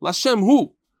no, Lashem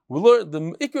who? We learn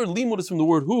the ikar limud is from the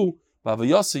word who. Bava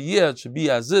Yosa, yeah, it should be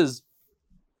as is.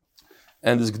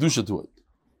 And there's kedusha to it,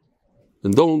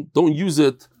 and don't use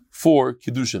it for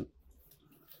kiddushin.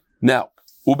 Now,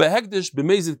 ubehegdish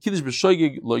b'meizid kiddush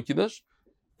b'shoigig loy kiddush.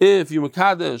 If you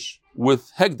mekadesh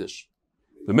with hegdish,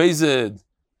 b'meizid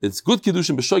it's good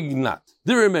kiddushin b'shoigig not.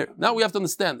 Now we have to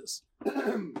understand this.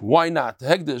 Why not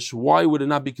hegdish? Why would it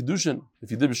not be kiddushin if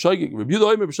you did b'shoigig? Rabbi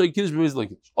Yehuda Omer b'shoigig kiddush b'meizid loy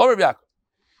kiddush. Or Rabbi Yaakov.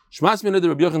 Shmas min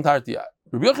Rabbi Yochanan Tartiyah.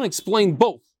 Rabbi Yochanan explained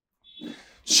both.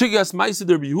 Shigas Ma'asid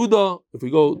Rabbi Yehuda. If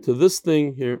we go to this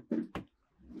thing here,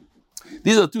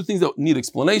 these are two things that need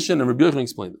explanation, and Rabbi Yochanan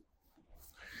explained it.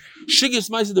 Shigas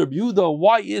Ma'asid Rabbi Yehuda.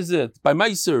 Why is it by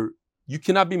Ma'aser you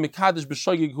cannot be mekadesh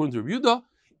b'shoigig according to Rabbi Yehuda,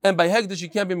 and by hegdish you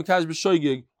can't be mekadesh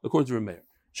b'shoigig according to Rabbi Meir?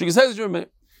 Shigas hegdish Rabbi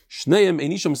Meir. Shneim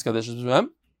einisham miskadesh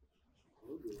b'shem.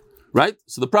 Right.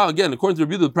 So the problem again, according to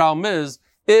Rabbi Yehuda, the problem is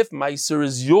if Ma'aser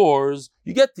is yours,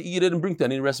 you get to eat it and bring it to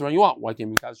any restaurant you want. Why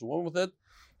can't you mekadesh a woman with it?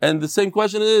 And the same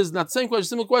question is, not the same question,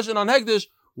 similar question on Hegdish.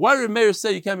 Why did Meir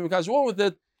say you can't be Mekadosh one with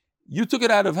it? You took it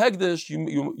out of Hegdish,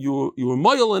 you were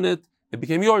moil in it, it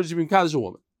became yours, you became Mekadosh a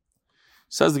woman.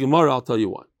 Says the Gemara, I'll tell you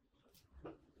why.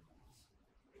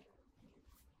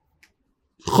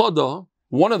 Chada,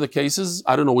 one of the cases,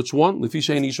 I don't know which one, Lefi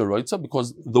she'ein isha roitza,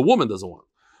 because the woman doesn't want.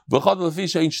 V'chada lefi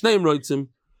she'ein shneim roitzim,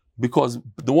 because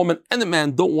the woman and the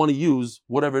man don't want to use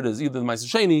whatever it is, either the Ma'aser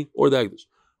Sheni or the Hegdish.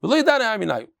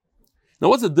 Now,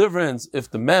 what's the difference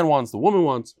if the man wants, the woman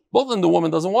wants? Both of them the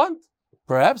woman doesn't want,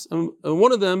 perhaps, and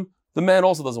one of them the man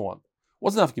also doesn't want.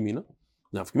 What's nafkamina?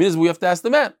 Nafkamina is we have to ask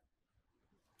the man.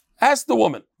 Ask the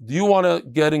woman, do you want to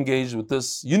get engaged with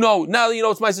this? Now that you know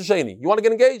it's Ma'aser Sheni. You want to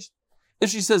get engaged? If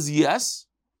she says yes,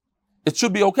 it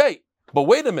should be okay. But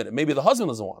wait a minute, maybe the husband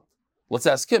doesn't want. Let's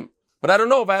ask him. But I don't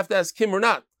know if I have to ask him or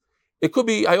not. It could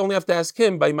be I only have to ask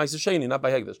him by Ma'aser Sheni, not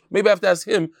by Hegdish. Maybe I have to ask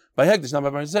him by Hegdish, not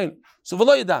by Ma'aser Sheni. So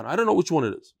v'lo yadan, I don't know which one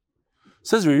it is.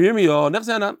 Says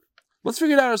Yirmiyahu, let's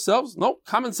figure it out ourselves. No,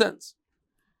 common sense.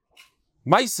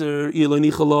 Ma'aser,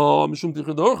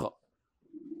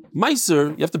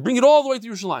 Ma'aser, you have to bring it all the way to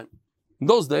Yerushalayim. In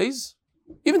those days,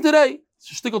 even today,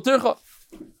 shtikol tircha.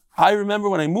 I remember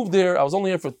when I moved there, I was only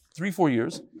here for 3-4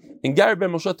 years, and Gary Ben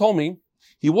Moshe told me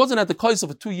he wasn't at the Kaisel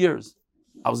for 2 years.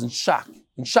 I was in shock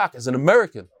as an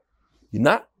American. You're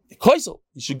not Kaisel.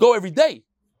 You should go every day.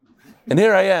 And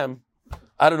here I am.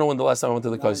 I don't know when the last time I went to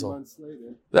the Kaisel.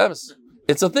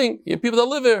 It's a thing. You have people that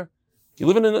live here. You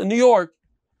live in New York.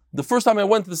 The first time I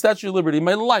went to the Statue of Liberty in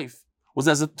my life was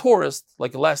as a tourist,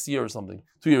 like last year or something,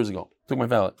 2 years ago. Took my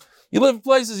family. You live in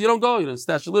places you don't go. You know,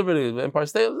 Statue of Liberty, Empire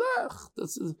State.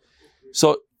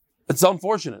 So it's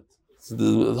unfortunate. It's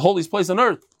the holiest place on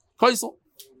earth, Kaisel.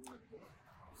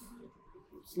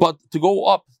 But to go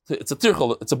up, it's a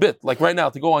tirchel, it's a bit, like right now,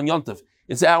 to go on Yontif,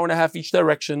 it's an hour and a half each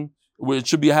direction, where it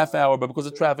should be a half hour, but because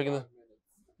of traffic,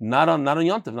 not on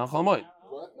Yontif, not Chol Hamoed.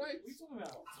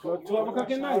 12 o'clock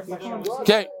at night.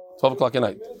 Okay, 12 o'clock at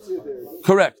night.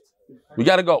 Correct. We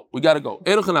gotta go.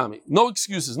 No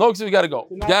excuses. We gotta go.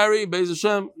 Gary, Be'ez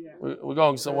Hashem, we're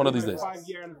going one of these days.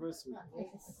 5-year anniversary.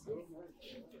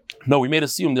 No, we made a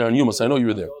siyum there in Yuma, so I know you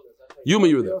were there. Yuma,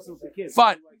 you were there.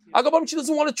 Fine. Agabam, she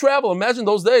doesn't want to travel. Imagine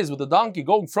those days with the donkey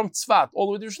going from Tzfat all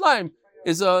the way to Yerushalayim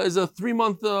is a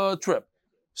 3-month trip.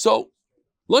 So,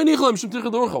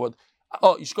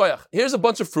 here's a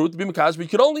bunch of fruit to be makash, but you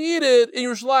could only eat it in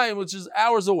Yerushalayim, which is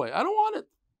hours away. I don't want it.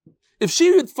 If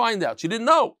she would find out, she didn't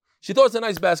know. She thought it's a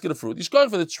nice basket of fruit. You're going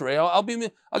for the tray. I'll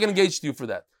get engaged to you for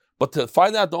that. But to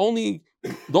find out the only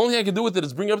thing I can do with it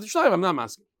is bring it up to Yerushalayim, I'm not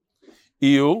asking.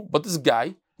 But this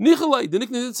guy. What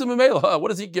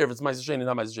does he care if it's Ma'aser Sheni,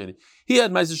 not Ma'aser Sheni? He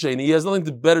had Ma'aser Sheni. He has nothing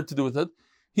better to do with it.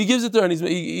 He gives it to her, and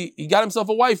he got himself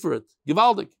a wife for it.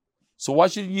 Givaldik. So why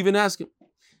should you even ask him?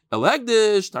 Nobody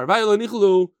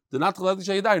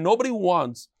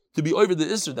wants to be over the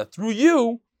Isser that through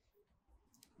you,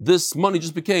 this money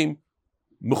just became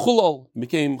mechulal,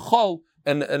 became chol,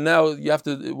 and now you have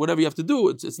to, whatever you have to do,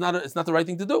 it's not the right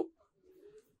thing to do.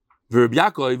 Rabbi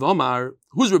Yaakov, Omar,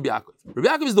 who's Rabbi Yaakov? Rabbi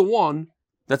Yaakov is the one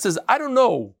that says, I don't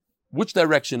know which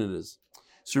direction it is.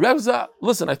 So Rabbi Yaakov says,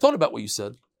 listen, I thought about what you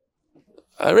said.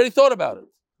 I already thought about it,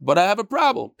 but I have a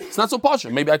problem. It's not so posh.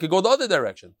 Maybe I could go the other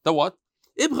direction. The what?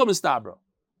 Ibcham istabra.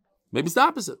 Maybe it's the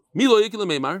opposite.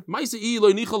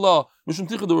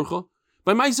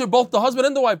 By Meiser, both the husband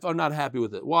and the wife are not happy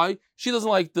with it. Why? She doesn't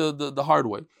like the hard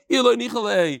way.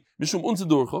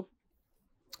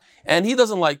 And he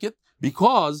doesn't like it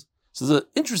because, so there's an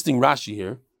interesting Rashi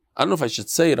here. I don't know if I should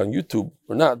say it on YouTube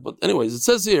or not, but anyways, it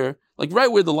says here, like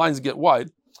right where the lines get wide,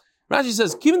 Rashi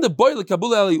says,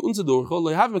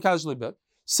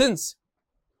 since,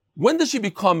 when does she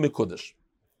become Mikudish?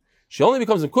 She only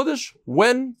becomes Mikudish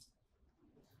when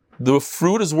the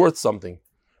fruit is worth something.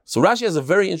 So Rashi has a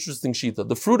very interesting shita.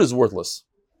 The fruit is worthless.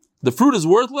 The fruit is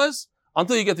worthless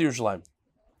until you get to Yerushalayim.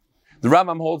 The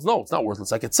Rambam holds, no, it's not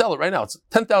worthless. I could sell it right now. It's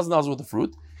 $10,000 worth of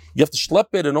fruit. You have to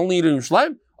schlep it and only eat it in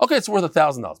Yerushalayim. Okay, it's worth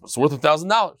 $1,000, but it's worth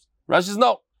 $1,000. Rashi says,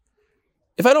 no.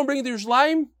 If I don't bring it to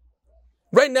Yerushalayim,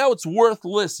 right now it's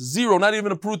worthless. Zero, not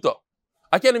even a pruta.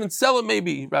 I can't even sell it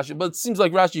maybe, Rashi, but it seems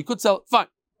like Rashi, you could sell it. Fine.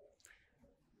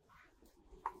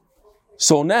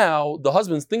 So now the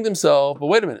husbands think to themselves, but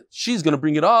wait a minute, she's going to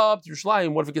bring it up to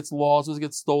Yerushalayim. What if it gets lost? What if it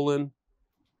gets stolen?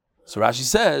 So Rashi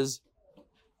says,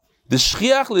 the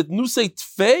shchiach litnusei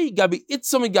tfei gabi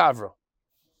itzam gavra.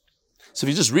 So if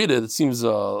you just read it, it seems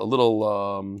a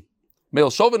little male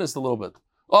chauvinist a little bit.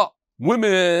 Oh,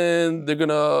 women, they're going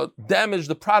to damage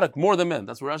the product more than men.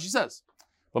 That's what Rashi says.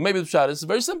 But maybe the pshat is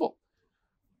very simple.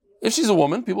 If she's a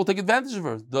woman, people take advantage of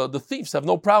her. The thieves have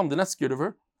no problem. They're not scared of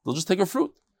her. They'll just take her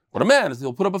fruit. But a man,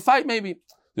 he'll put up a fight maybe.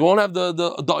 They won't have the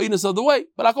da'inus of the way.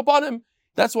 But upon him,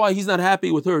 that's why he's not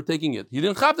happy with her taking it. He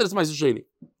didn't chap that it's Ma'aser Sheni.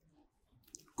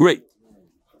 Great.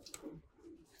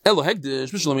 Elo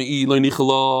hegdish,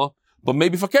 but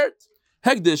maybe fakert.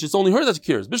 Hegdish, it's only her that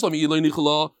cares. She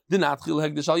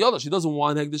doesn't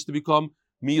want Hegdish to become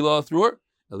Mila through her.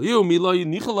 Why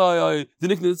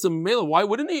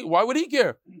wouldn't he? Why would he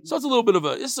care? So it's a little bit of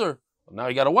a Isser. Now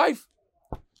he got a wife.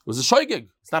 It was a Shoygig.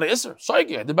 It's not an Isser.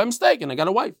 Shoygig. I did by mistake and I got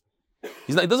a wife.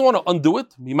 He doesn't want to undo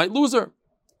it. He might lose her.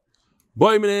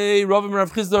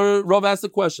 Rav asked the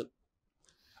question.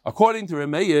 According to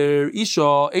Remeir,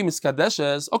 Isha, Emis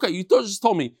Kadeshes, okay, you just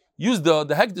told me, use the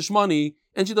Hegdish money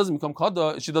and she doesn't become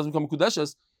Kada, she doesn't become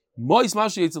Kudeshes.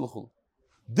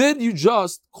 Did you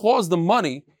just cause the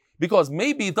money because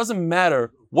maybe it doesn't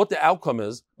matter what the outcome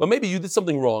is, but maybe you did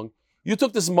something wrong. You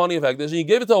took this money of Hegdish and you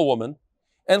gave it to a woman,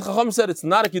 and Chacham said it's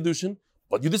not a Kiddushin,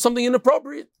 but you did something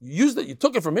inappropriate. You used it, you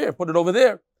took it from here, put it over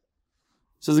there.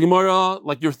 Says the Gemara,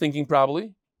 like you're thinking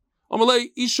probably.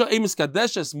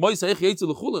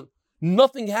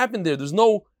 Nothing happened there. There's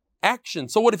no action.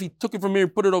 So what if he took it from here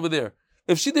and put it over there?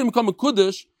 If she didn't become a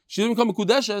Kuddush, she didn't become a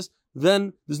Kudeshes,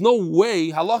 then there's no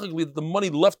way, halachically, that the money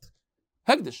left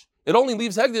Hegdish. It only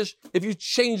leaves Hegdish if you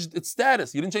changed its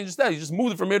status. You didn't change its status. You just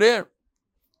moved it from here to here.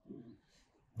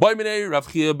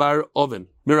 Rav Chia bar Oven.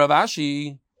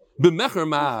 Miravashi. B'mecher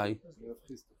mai.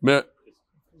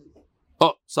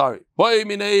 Oh, sorry.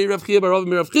 Rav Chia bar Oven.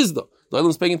 Mirav Chizda. The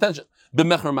island's paying attention.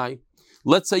 B'mecher mai.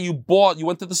 Let's say you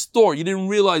went to the store. You didn't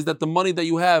realize that the money that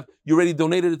you have, you already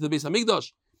donated it to the Beis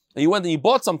Hamikdash. And you went and you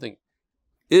bought something.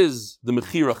 Is the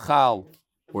mechira chal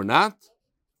or not?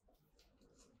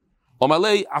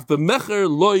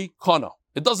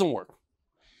 It doesn't work.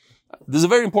 There's a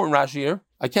very important Rashi here.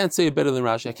 I can't say it better than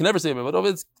Rashi. I can never say it better,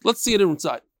 but let's see it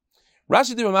inside.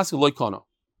 Rashi did mask loy kana.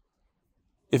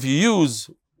 If you use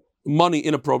money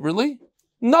inappropriately,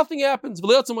 nothing happens.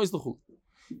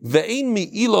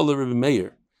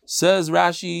 Says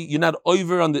Rashi, you're not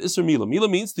over on the Isser Mila. Mila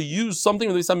means to use something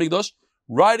in the Beis Hamikdash.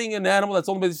 Riding an animal that's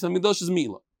owned by the Beis Hamikdash is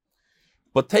Mila.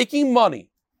 But taking money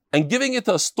and giving it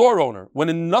to a store owner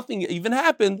when nothing even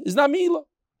happened is not Mila.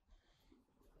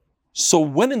 So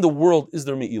when in the world is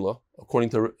there Mila, according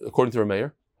to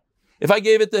Rameir? If I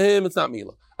gave it to him, it's not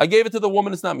Mila. I gave it to the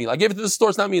woman, it's not Mila. I gave it to the store,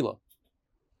 it's not Mila.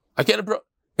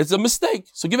 It's a mistake,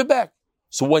 so give it back.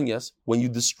 So when you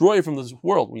destroy it from this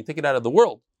world, when you take it out of the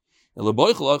world, but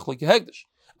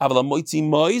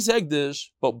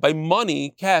by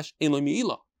money, cash, says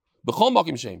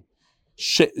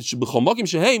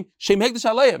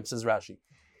Rashi.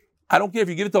 I don't care if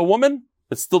you give it to a woman,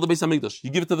 it's still the Beis Hamikdash. You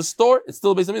give it to the store, it's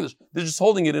still the Beis Hamikdash. They're just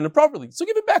holding it inappropriately. So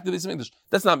give it back to the Beis Hamikdash.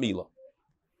 That's not Mila.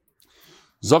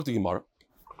 Zok the Gemara.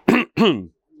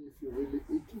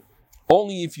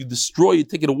 Only if you destroy it,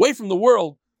 take it away from the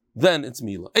world, then it's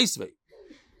Mila. Eisvei.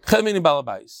 Chemini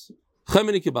balabais.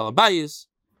 Chemini kibalabais.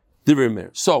 Divrei.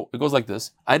 So it goes like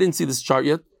this. I didn't see this chart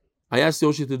yet. I asked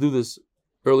Yoshi to do this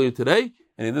earlier today,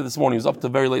 and he did this morning. He was up to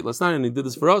very late last night, and he did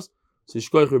this for us. So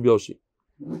Yishkoich Reb Yoshi.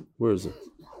 Where is it?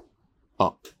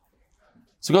 Oh.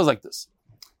 So it goes like this.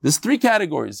 There's 3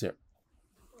 categories here.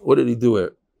 What did he do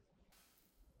here?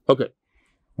 Okay.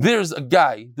 There's a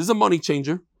guy, there's a money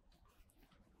changer.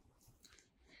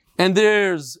 And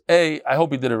there's I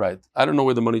hope he did it right. I don't know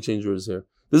where the money changer is here.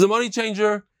 There's a money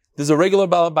changer, there's a regular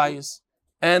balabayis,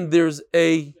 and there's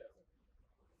a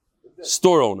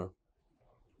store owner.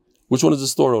 Which one is the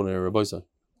store owner, Rabbi Isai?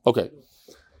 Okay.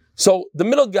 So the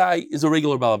middle guy is a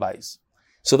regular balabayis.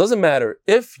 So it doesn't matter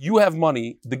if you have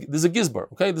money. There's a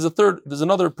gizbar, okay? There's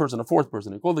another person, a fourth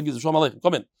person. They call the gizbar. Shalom aleichem.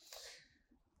 Come in.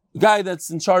 The guy that's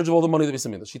in charge of all the money of the Beis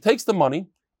Hamikdash. She takes the money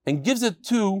and gives it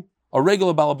to a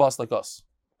regular balabas like us.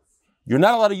 You're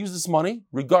not allowed to use this money,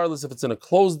 regardless if it's in a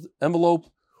closed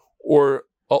envelope or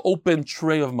an open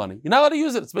tray of money. You're not allowed to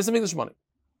use it. It's Beis Hamikdash money.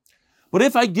 But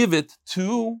if I give it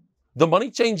to the money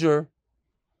changer,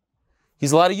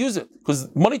 he's allowed to use it because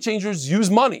money changers use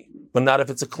money, but not if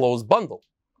it's a closed bundle.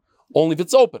 Only if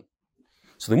it's open.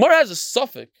 So the Gemara has a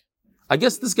suffix. I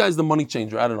guess this guy's the money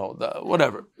changer. I don't know.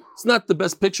 Whatever. It's not the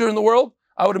best picture in the world.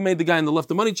 I would have made the guy on the left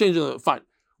the money changer. Fine.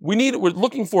 We're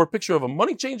looking for a picture of a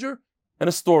money changer and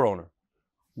a store owner.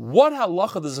 What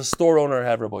halacha does a store owner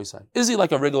have, Rabbi Isai? Is he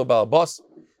like a regular balabas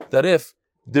that if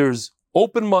there's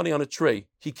open money on a tray,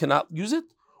 he cannot use it?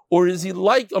 Or is he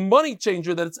like a money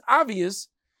changer that it's obvious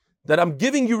that I'm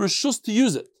giving you reshus to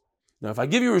use it? Now, if I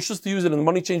give you reshus to use it and the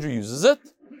money changer uses it,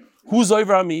 who's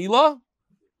over Amiila?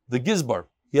 The gizbar.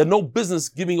 He had no business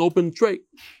giving open tray.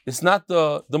 It's not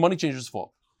the money changer's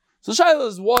fault. So Shaila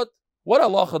is what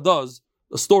halacha does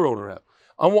a store owner have?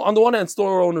 On the one hand,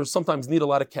 store owners sometimes need a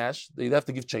lot of cash. They have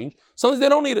to give change. Sometimes they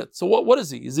don't need it. So what is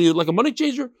he? Is he like a money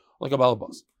changer? Like a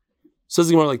balabas? Says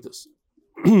the Gemara like this.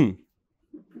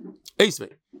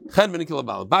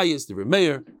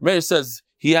 Meir says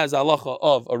he has a halacha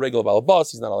of a regular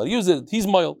balabas. He's not allowed to use it. He's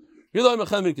moil. He is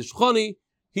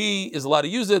allowed to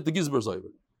use it. The gizber is over.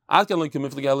 There's no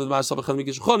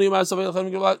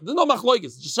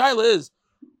machloikis. The shaila is,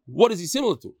 what is he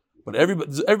similar to? But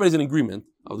everybody's in agreement.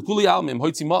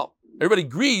 Everybody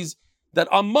agrees that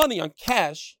on money, on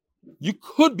cash, you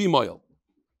could be moil.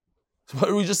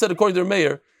 So we just said, according to the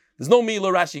mayor, there's no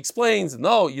mila. Rashi explains,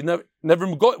 no, you never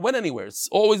went anywhere. It's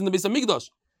always in the base of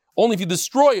Mikdash. Only if you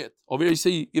destroy it. Over here you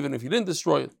say, even if you didn't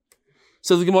destroy it.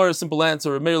 Says the Gemara, a simple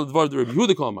answer. I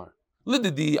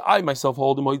myself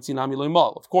hold.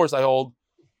 Of course I hold.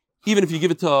 Even if you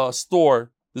give it to a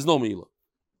store, there's no mila.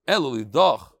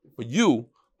 But you,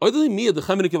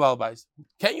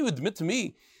 can't you admit to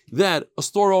me that a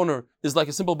store owner is like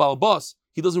a simple balabas?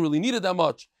 He doesn't really need it that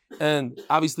much. And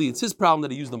obviously it's his problem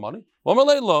that he used the money. He's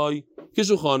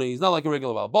not like a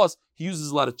regular balabas. He uses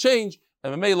a lot of change.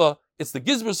 And Mamela, it's the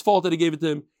Gizber's fault that he gave it to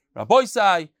him. Rabbi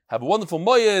Sai, have a wonderful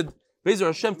moyed. Bezer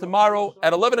Hashem tomorrow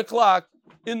at 11 o'clock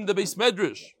in the Beis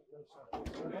Medrash.